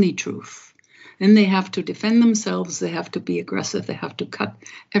the only truth. Then they have to defend themselves. They have to be aggressive. They have to cut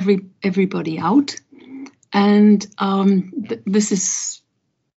everybody out. And this is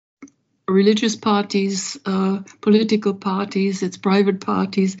religious parties, political parties, it's private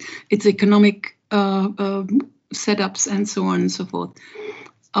parties, it's economic setups, and so on and so forth.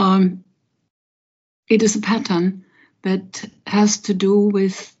 It is a pattern that has to do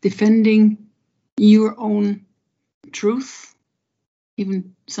with defending your own truth,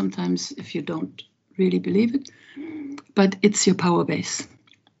 even sometimes if you don't really believe it, but it's your power base.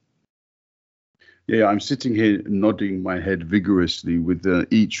 Yeah, I'm sitting here nodding my head vigorously with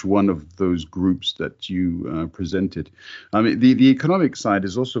each one of those groups that you presented. I mean, the economic side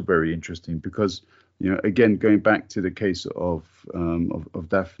is also very interesting because, again, going back to the case of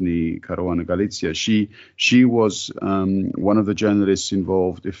Daphne Caruana Galizia, she was one of the journalists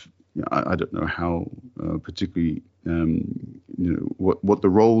involved. I don't know how particularly what the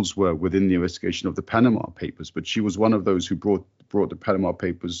roles were within the investigation of the Panama Papers, but she was one of those who brought the Panama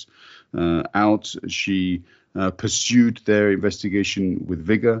Papers out. She pursued their investigation with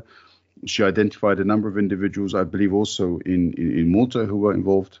vigor. She identified a number of individuals, I believe also in Malta, who were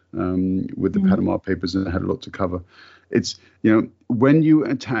involved with the Panama Papers and had a lot to cover. It's, when you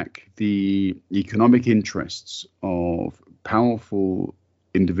attack the economic interests of powerful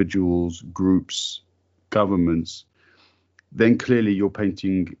individuals, groups, governments, then clearly you're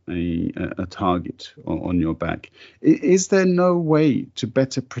painting a target on your back. Is there no way to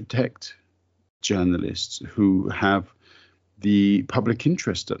better protect journalists who have the public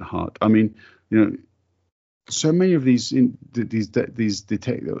interest at heart? I mean, so many of these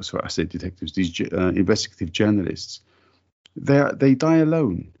investigative journalists, they die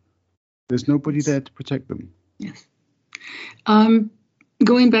alone. There's nobody there to protect them. Yes.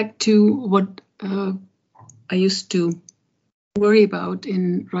 Going back to what I used to worry about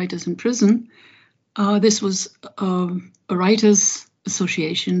in Writers in Prison, this was a writers'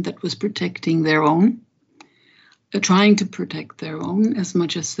 association that was protecting their own, trying to protect their own as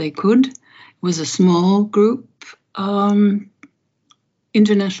much as they could. It was a small group.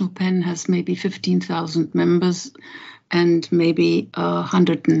 International PEN has maybe 15,000 members and maybe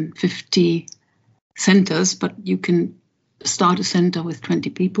 150 centers, but you can start a center with 20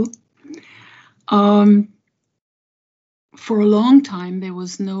 people. For a long time, there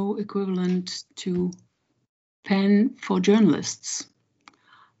was no equivalent to PEN for journalists.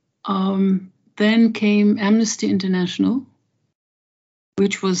 Then came Amnesty International,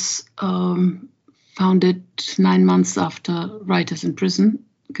 which was founded 9 months after Writers in Prison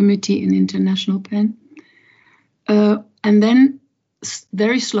Committee in International PEN. And then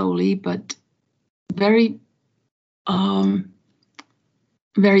very slowly, but very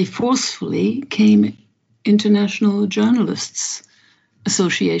very forcefully came international journalists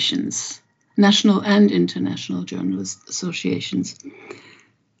associations, national and international journalist associations.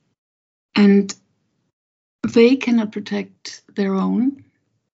 And they cannot protect their own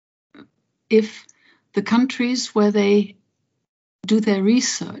if the countries where they do their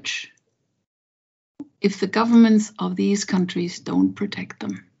research, if the governments of these countries don't protect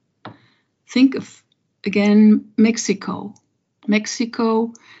them. Think of, again, Mexico.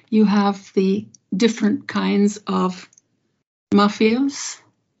 Mexico, you have the different kinds of mafias,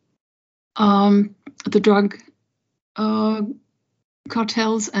 the drug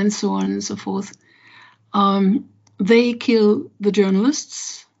cartels, and so on and so forth. They kill the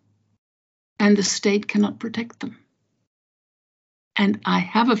journalists, and the state cannot protect them. And I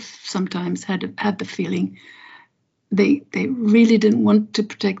have sometimes had the feeling they really didn't want to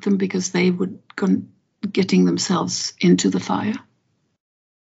protect them because they would go getting themselves into the fire.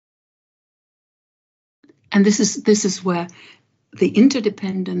 And this is where the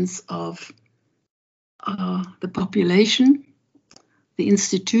interdependence of the population, the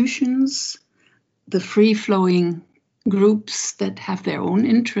institutions, the free-flowing groups that have their own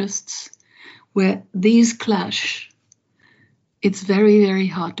interests, where these clash, it's very, very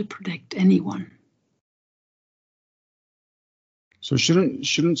hard to protect anyone. So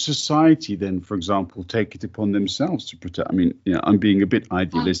shouldn't society then, for example, take it upon themselves to protect? I mean, I'm being a bit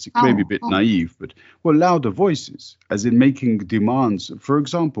idealistic, maybe a bit naive, but louder voices, as in making demands. For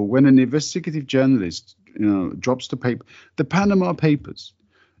example, when an investigative journalist, drops the paper, the Panama Papers,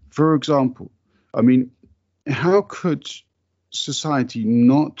 for example. I mean, how could society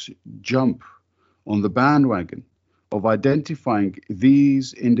not jump on the bandwagon of identifying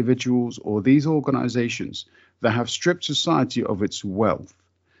these individuals or these organizations that have stripped society of its wealth?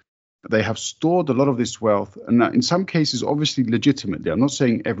 They have stored a lot of this wealth, and in some cases, obviously legitimately. I'm not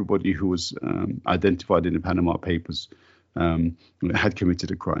saying everybody who was identified in the Panama Papers had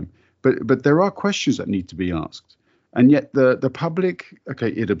committed a crime, but there are questions that need to be asked. And yet the public, okay,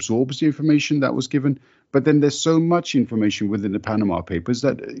 it absorbs the information that was given, but then there's so much information within the Panama Papers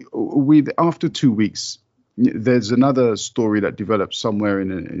that after 2 weeks, there's another story that develops somewhere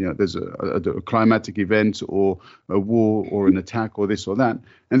there's a climatic event or a war or an attack or this or that,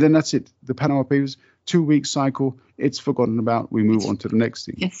 and then that's it. The Panama Papers, 2 week cycle, it's forgotten about. We move on to the next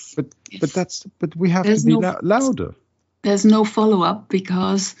thing. Yes. But we have to be louder. There's no follow up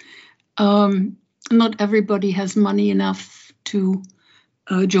because not everybody has money enough to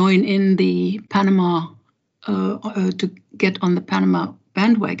join in the Panama to get on the Panama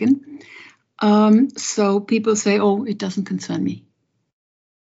bandwagon. So people say, oh, it doesn't concern me.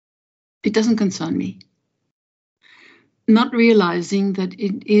 It doesn't concern me. Not realizing that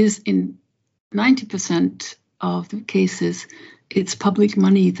it is in 90% of the cases, it's public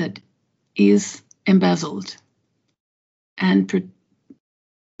money that is embezzled and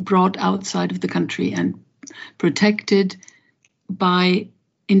brought outside of the country and protected by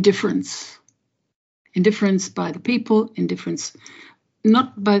indifference. Indifference by the people, indifference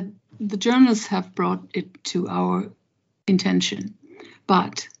not by the journalists have brought it to our attention,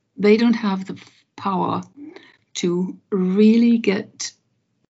 but they don't have the power to really get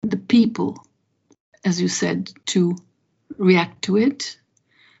the people, as you said, to react to it,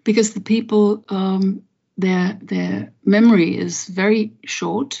 because the people, their memory is very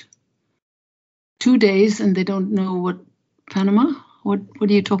short. 2 days and they don't know what Panama. What are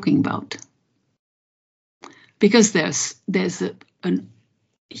you talking about? Because there's a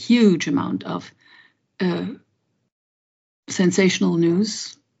huge amount of sensational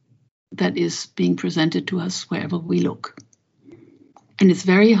news that is being presented to us wherever we look. And it's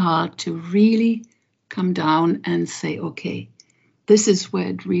very hard to really come down and say, okay, this is where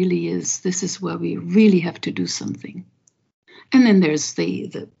it really is. This is where we really have to do something. And then there's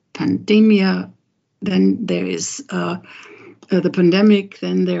the pandemia. Then there is the pandemic.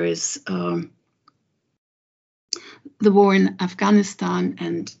 Then there is the war in Afghanistan,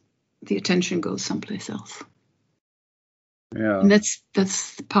 and the attention goes someplace else. Yeah, and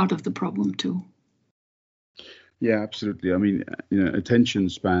that's part of the problem too. Yeah, absolutely. I mean, attention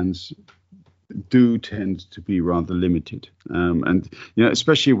spans do tend to be rather limited, and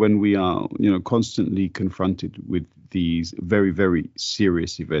especially when we are constantly confronted with these very, very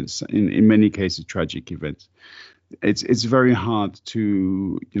serious events, in many cases tragic events. It's very hard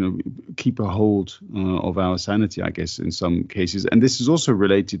to keep a hold of our sanity, I guess, in some cases. And this is also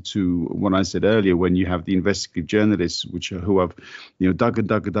related to what I said earlier, when you have the investigative journalists who have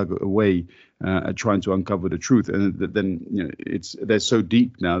dug away at trying to uncover the truth, and then they're so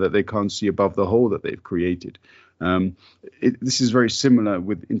deep now that they can't see above the hole that they've created. This is very similar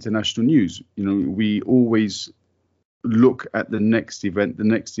with international news. We always look at the next event, the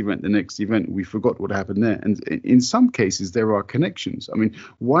next event, the next event. We forgot what happened there. And in some cases, there are connections. I mean,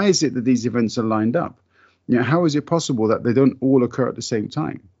 why is it that these events are lined up? How is it possible that they don't all occur at the same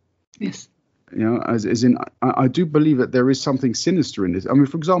time? Yes. As in, I do believe that there is something sinister in this. I mean,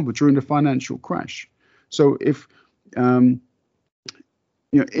 for example, during the financial crash. So if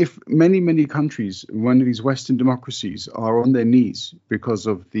many countries, one of these Western democracies, are on their knees because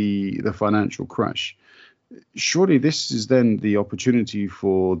of the financial crash, surely this is then the opportunity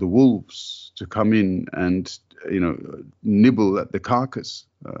for the wolves to come in and nibble at the carcass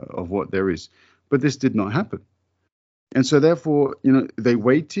of what there is. But this did not happen. And so therefore, they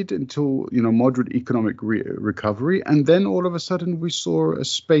waited until, moderate economic recovery. And then all of a sudden we saw a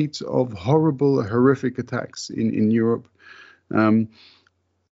spate of horrible, horrific attacks in Europe.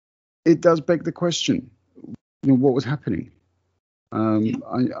 It does beg the question, what was happening? I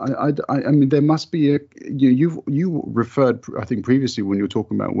mean, there must be you referred, I think, previously when you were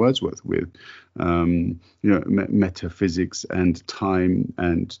talking about Wordsworth with, metaphysics and time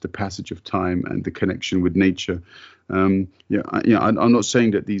and the passage of time and the connection with nature. I'm not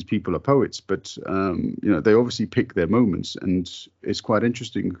saying that these people are poets, but they obviously pick their moments, and it's quite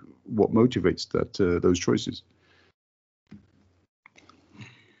interesting what motivates those choices.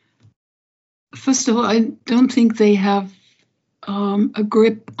 First of all, I don't think they have a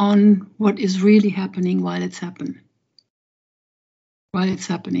grip on what is really happening while it's happening.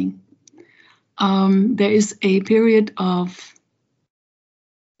 There is a period of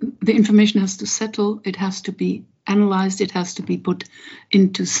the information has to settle, it has to be analyzed, it has to be put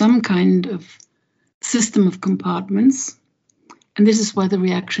into some kind of system of compartments, and this is why the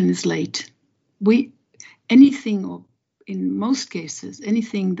reaction is late. Anything, or in most cases,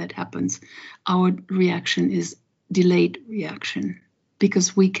 anything that happens, our reaction is delayed reaction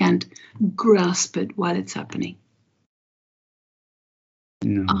because we can't grasp it while it's happening.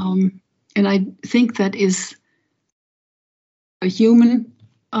 No. And I think that is a human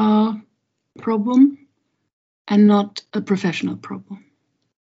problem and not a professional problem.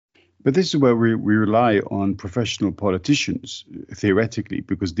 But this is where we rely on professional politicians, theoretically,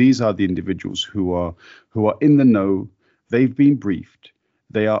 because these are the individuals who are in the know. They've been briefed.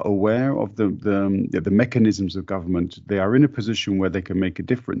 They are aware of the mechanisms of government. They are in a position where they can make a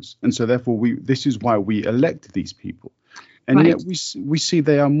difference. And so therefore, this is why we elect these people. And right. Yet we see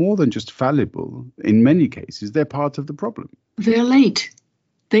they are more than just fallible. In many cases, they're part of the problem. They're late.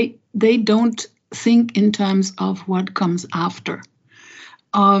 They don't think in terms of what comes after.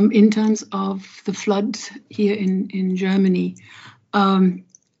 In terms of the flood here in Germany, it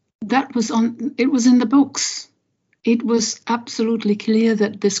was in the books. It was absolutely clear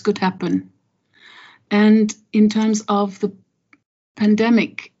that this could happen. And in terms of the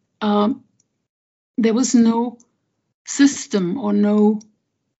pandemic, there was no system or no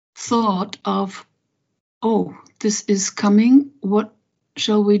thought of, this is coming. What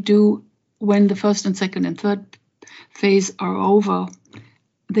shall we do when the first and second and third phase are over?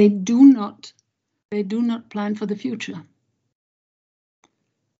 They do not plan for the future.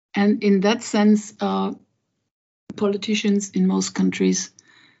 And in that sense, politicians in most countries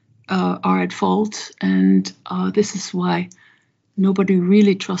are at fault, and this is why nobody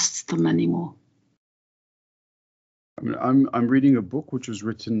really trusts them anymore. I mean, I'm reading a book which was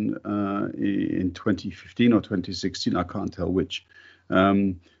written in 2015 or 2016. I can't tell which,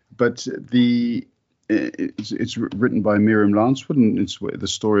 but it's written by Miriam Lansford, and it's the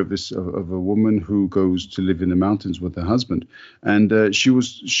story of a woman who goes to live in the mountains with her husband. And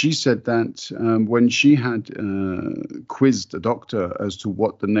she said that when she had quizzed a doctor as to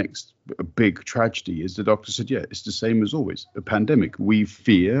what the next big tragedy is, the doctor said, yeah, it's the same as always, a pandemic. We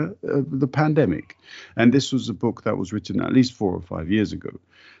fear the pandemic. And this was a book that was written at least 4 or 5 years ago.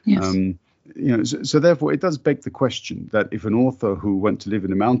 Yes. So therefore, it does beg the question that if an author who went to live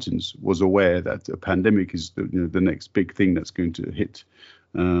in the mountains was aware that a pandemic is the next big thing that's going to hit,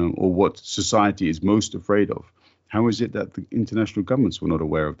 or what society is most afraid of, how is it that the international governments were not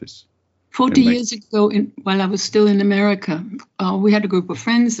aware of this? 40 years ago, while I was still in America, we had a group of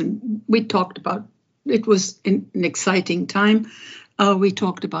friends and we talked about, it was an exciting time. We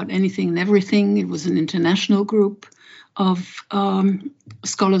talked about anything and everything. It was an international group of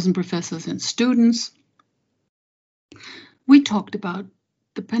scholars and professors and students. We talked about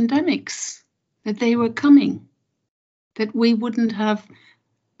the pandemics, that they were coming, that we wouldn't have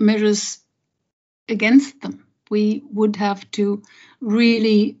measures against them. We would have to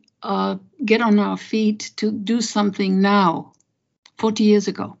really get on our feet to do something now, 40 years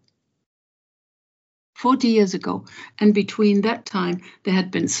ago. 40 years ago. And between that time, there had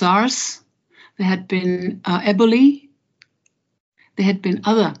been SARS, there had been Ebola, there had been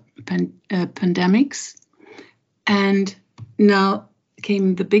other pandemics, and now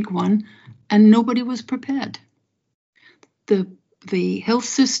came the big one, and nobody was prepared. The health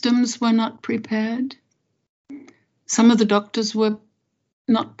systems were not prepared. Some of the doctors were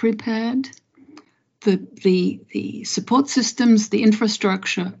not prepared. The support systems, the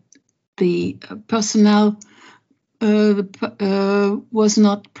infrastructure, the personnel was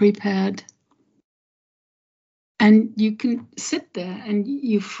not prepared. And you can sit there and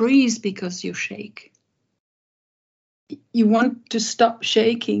you freeze because you shake. You want to stop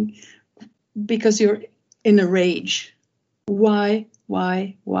shaking because you're in a rage. Why?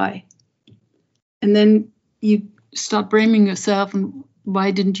 And then you start blaming yourself, and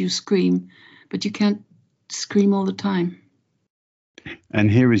why didn't you scream? But you can't scream all the time. And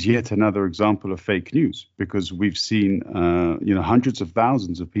here is yet another example of fake news, because we've seen, hundreds of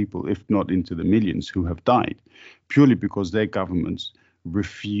thousands of people, if not into the millions, who have died purely because their governments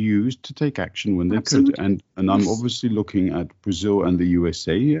refused to take action when they Absolutely. could. And I'm obviously looking at Brazil and the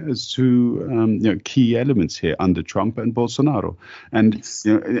USA as two key elements here under Trump and Bolsonaro. And Yes.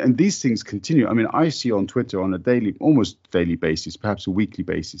 And these things continue. I mean, I see on Twitter on a almost daily basis, perhaps a weekly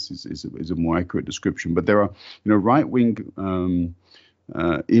basis is a more accurate description. But there are right-wing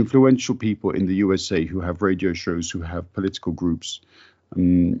influential people in the USA who have radio shows, who have political groups.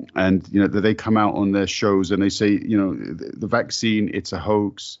 And they come out on their shows and they say, the vaccine, it's a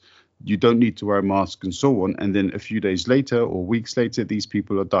hoax. You don't need to wear a mask and so on. And then a few days later or weeks later, these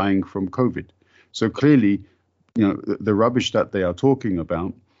people are dying from COVID. So clearly, the rubbish that they are talking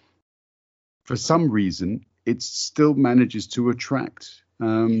about, for some reason, it still manages to attract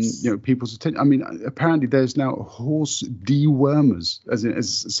people's attention. I mean, apparently there's now horse dewormers,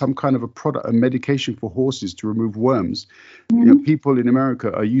 as some kind of a product, a medication for horses to remove worms. Mm-hmm. People in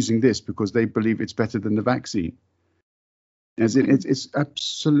America are using this because they believe it's better than the vaccine. It's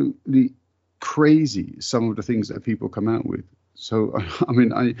absolutely crazy, some of the things that people come out with. So, I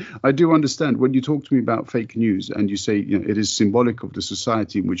mean, I do understand when you talk to me about fake news and you say, it is symbolic of the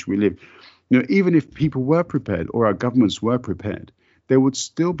society in which we live. Even if people were prepared or our governments were prepared, there would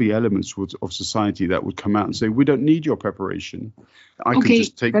still be elements of society that would come out and say, we don't need your preparation. I could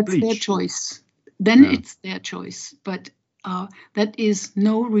just take that's bleach. Their choice. Then it's their choice. But that is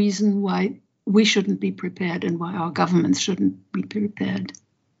no reason why we shouldn't be prepared and why our governments shouldn't be prepared.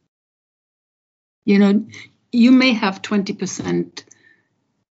 You may have 20%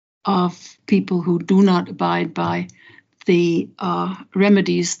 of people who do not abide by the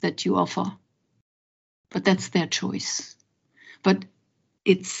remedies that you offer, but that's their choice. But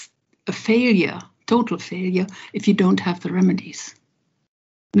it's a failure, total failure, if you don't have the remedies,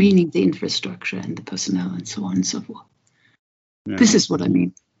 meaning the infrastructure and the personnel and so on and so forth. Yeah. This is what I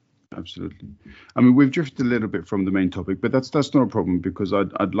mean. Absolutely. I mean, we've drifted a little bit from the main topic, but that's not a problem, because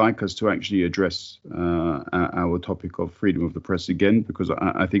I'd like us to actually address our topic of freedom of the press again, because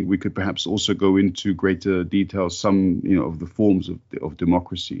I think we could perhaps also go into greater detail some of the forms of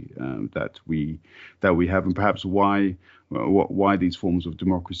democracy that we have, and perhaps why these forms of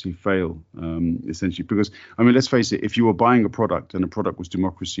democracy fail, essentially. Because, I mean, let's face it, if you were buying a product and the product was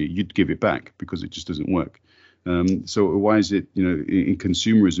democracy, you'd give it back because it just doesn't work. So why is it, in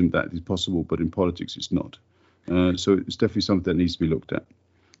consumerism that is possible, but in politics it's not? So it's definitely something that needs to be looked at.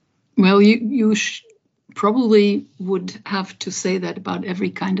 Well, you probably would have to say that about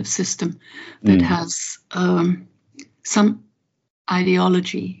every kind of system that has some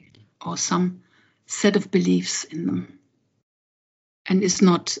ideology or some set of beliefs in them and is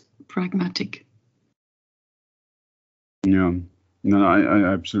not pragmatic. Yeah, no,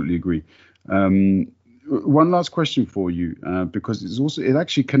 I absolutely agree. One last question for you, because it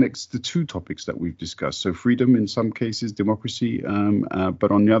actually connects the two topics that we've discussed. So freedom in some cases, democracy,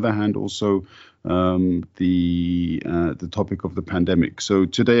 but on the other hand, also the topic of the pandemic. So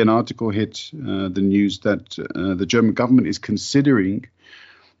today, an article hit the news that the German government is considering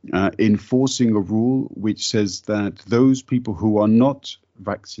enforcing a rule which says that those people who are not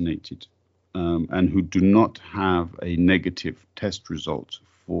vaccinated and who do not have a negative test result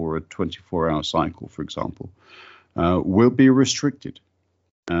for a 24-hour cycle, for example, will be restricted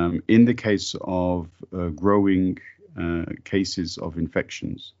in the case of growing cases of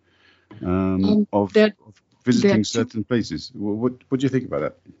infections, of visiting certain places. What do you think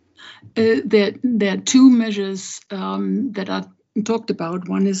about that? There are two measures that are talked about.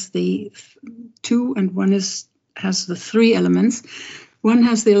 One is the 2 and one has the 3 elements. One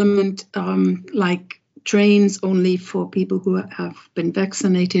has the element like trains only for people who have been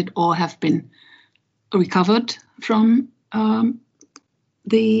vaccinated or have been recovered from from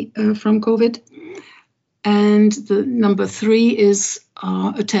COVID. And the number 3 is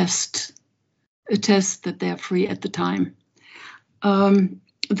a test that they're free at the time.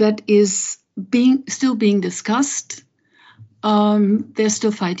 That is still being discussed. They're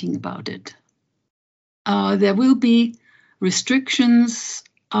still fighting about it. There will be restrictions.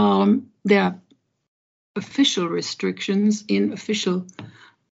 There are official restrictions in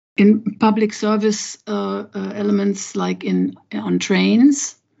public service elements, like on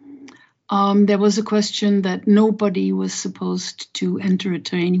trains. There was a question that nobody was supposed to enter a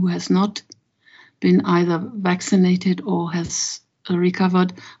train who has not been either vaccinated or has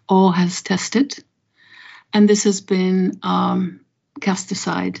recovered or has tested. And this has been cast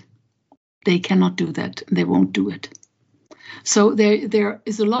aside. They cannot do that. They won't do it. So there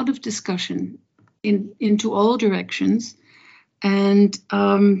is a lot of discussion into all directions, and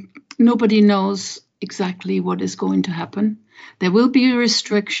nobody knows exactly what is going to happen. There will be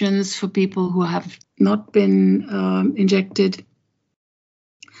restrictions for people who have not been injected.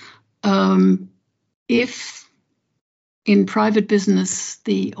 If in private business,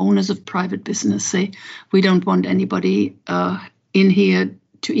 the owners of private business say, we don't want anybody in here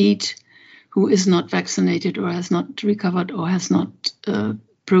to eat who is not vaccinated or has not recovered or has not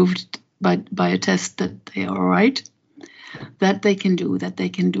proved by a test that they are all right, that they can do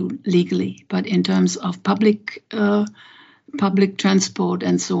legally. But in terms of public transport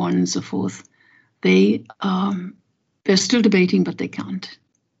and so on and so forth, they're still debating, but they can't.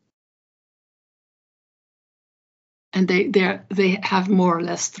 And they have more or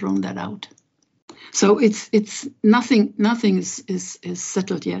less thrown that out. So it's nothing is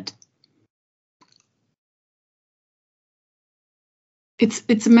settled yet.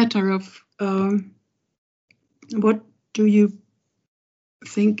 It's a matter of what do you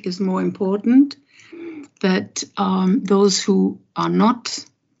think is more important, that those who are not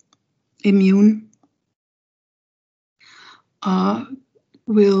immune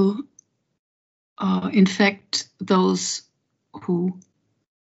will infect those who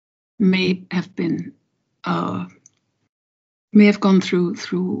may have gone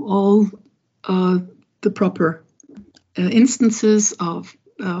through all the proper instances of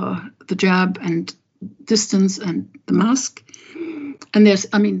the jab and distance and the mask, and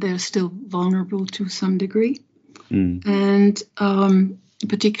they're still vulnerable to some degree, and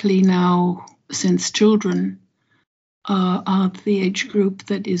particularly now, since children are the age group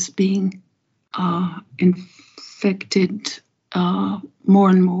that is being infected more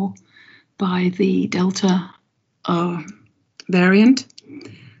and more by the Delta variant,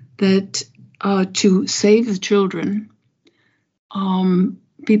 that to save the children,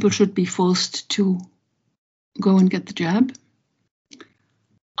 people should be forced to go and get the jab.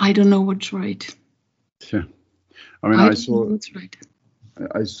 I don't know what's right. Yeah, I mean, I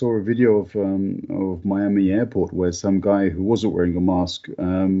saw a video of Miami Airport where some guy who wasn't wearing a mask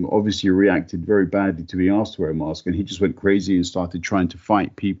obviously reacted very badly to being asked to wear a mask, and he just went crazy and started trying to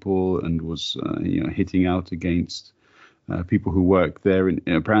fight people and was hitting out against people who work there. And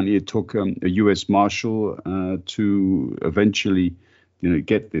apparently it took a U.S. Marshal to eventually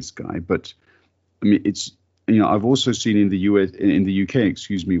get this guy. But I mean, it's I've also seen in the UK,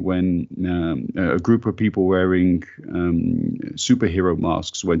 when a group of people wearing superhero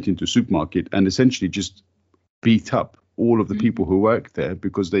masks went into a supermarket and essentially just beat up all of the people who worked there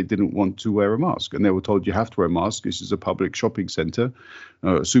because they didn't want to wear a mask. And they were told, you have to wear a mask. This is a public shopping center,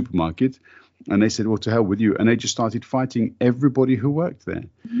 a supermarket. And they said, well, to hell with you. And they just started fighting everybody who worked there.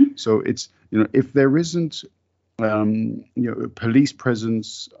 So it's, if there isn't police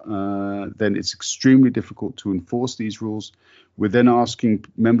presence, then it's extremely difficult to enforce these rules. We're then asking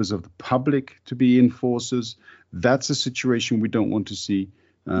members of the public to be enforcers. That's a situation we don't want to see.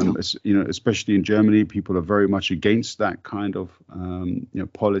 Especially in Germany, people are very much against that kind of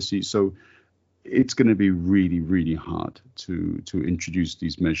policy. So it's going to be really, really hard to introduce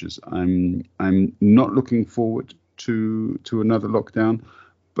these measures. I'm not looking forward to another lockdown,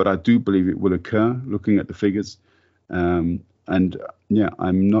 but I do believe it will occur. Looking at the figures. I'm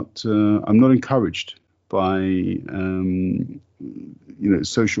not encouraged by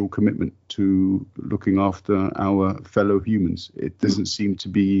social commitment to looking after our fellow humans. It doesn't seem to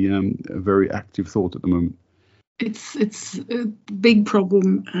be a very active thought at the moment. It's a big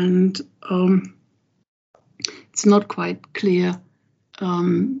problem, and it's not quite clear.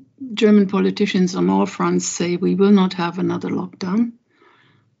 German politicians on all fronts say we will not have another lockdown.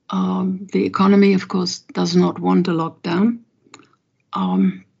 The economy, of course, does not want a lockdown.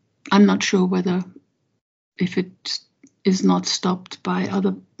 I'm not sure whether, if it is not stopped by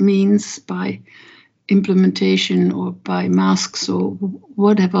other means, by implementation or by masks or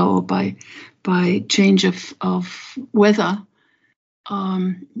whatever, or by change of weather,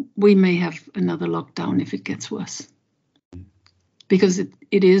 we may have another lockdown if it gets worse, because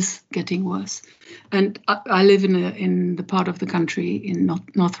it is getting worse. And I live in the part of the country in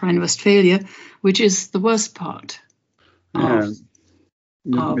North Rhine-Westphalia, which is the worst part of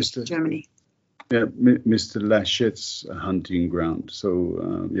Germany. Yeah, Mr. Laschet's hunting ground.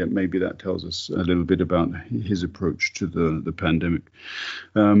 So maybe that tells us a little bit about his approach to the pandemic.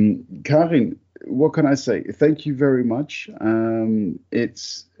 Karin, what can I say? Thank you very much. I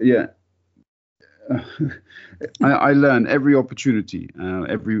learn every opportunity,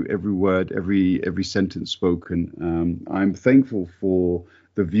 every word, every sentence spoken. I'm thankful for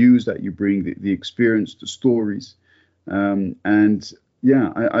the views that you bring, the experience, the stories, and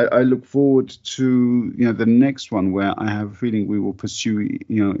I look forward to the next one, where I have a feeling we will pursue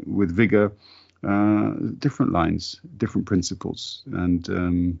with vigor different lines, different principles,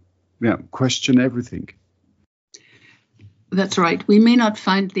 and question everything. That's right. We may not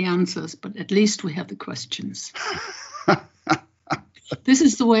find the answers, but at least we have the questions. This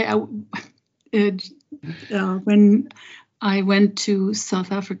is the way when I went to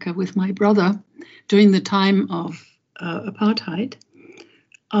South Africa with my brother during the time of apartheid,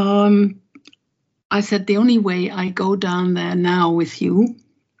 I said, the only way I go down there now with you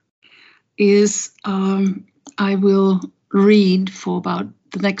is I will read for about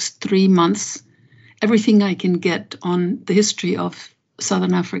the next 3 months everything I can get on the history of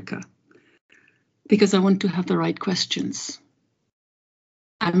Southern Africa, because I want to have the right questions.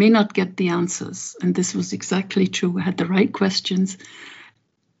 I may not get the answers, and this was exactly true. I had the right questions,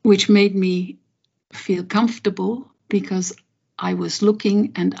 which made me feel comfortable, because I was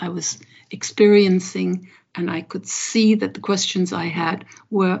looking and I was experiencing, and I could see that the questions I had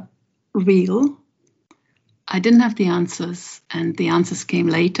were real. I didn't have the answers, and the answers came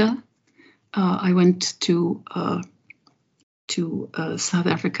later. I went to South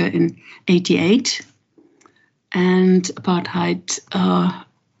Africa in '88, and apartheid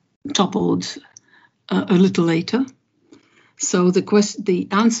toppled a little later. So the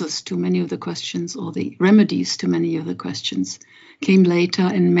answers to many of the questions, or the remedies to many of the questions, came later,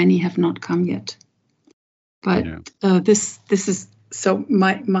 and many have not come yet. But this is so.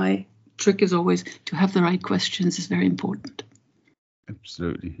 My trick is always to have the right questions is very important.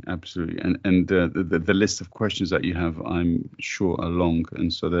 Absolutely. And the list of questions that you have, I'm sure, are long,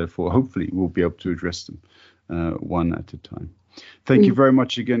 and so therefore, hopefully, we'll be able to address them one at a time. Thank you very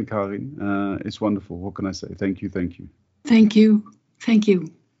much again, Karin. It's wonderful. What can I say? Thank you. Thank you.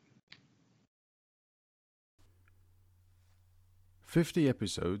 50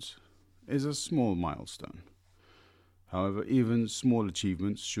 episodes is a small milestone. However, even small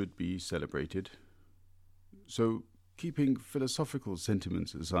achievements should be celebrated. So, keeping philosophical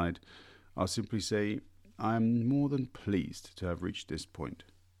sentiments aside, I'll simply say I am more than pleased to have reached this point.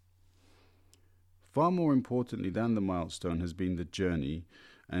 Far more importantly than the milestone has been the journey,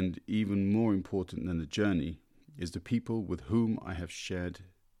 and even more important than the journey is the people with whom I have shared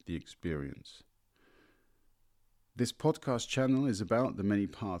the experience. This podcast channel is about the many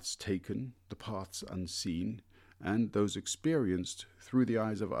paths taken, the paths unseen, and those experienced through the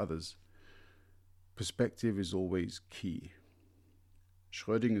eyes of others. Perspective is always key.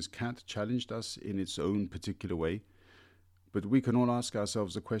 Schrödinger's cat challenged us in its own particular way, but we can all ask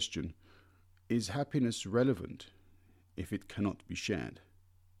ourselves the question, is happiness relevant if it cannot be shared?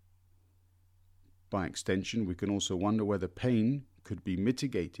 By extension, we can also wonder whether pain could be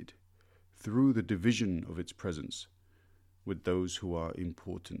mitigated through the division of its presence with those who are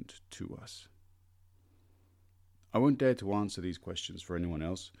important to us. I won't dare to answer these questions for anyone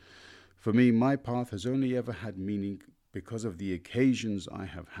else. For me, my path has only ever had meaning because of the occasions I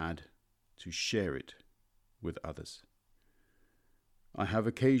have had to share it with others. I have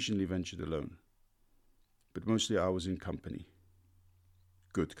occasionally ventured alone, but mostly I was in company.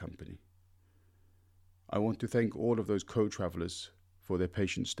 Good company. I want to thank all of those co-travelers for their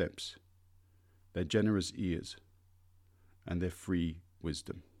patient steps, their generous ears, and their free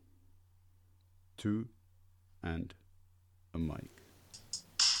wisdom. 2 and a mic.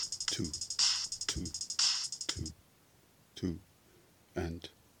 2 and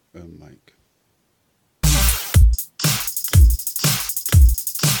a mic.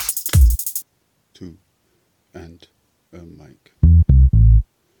 2 and a mic.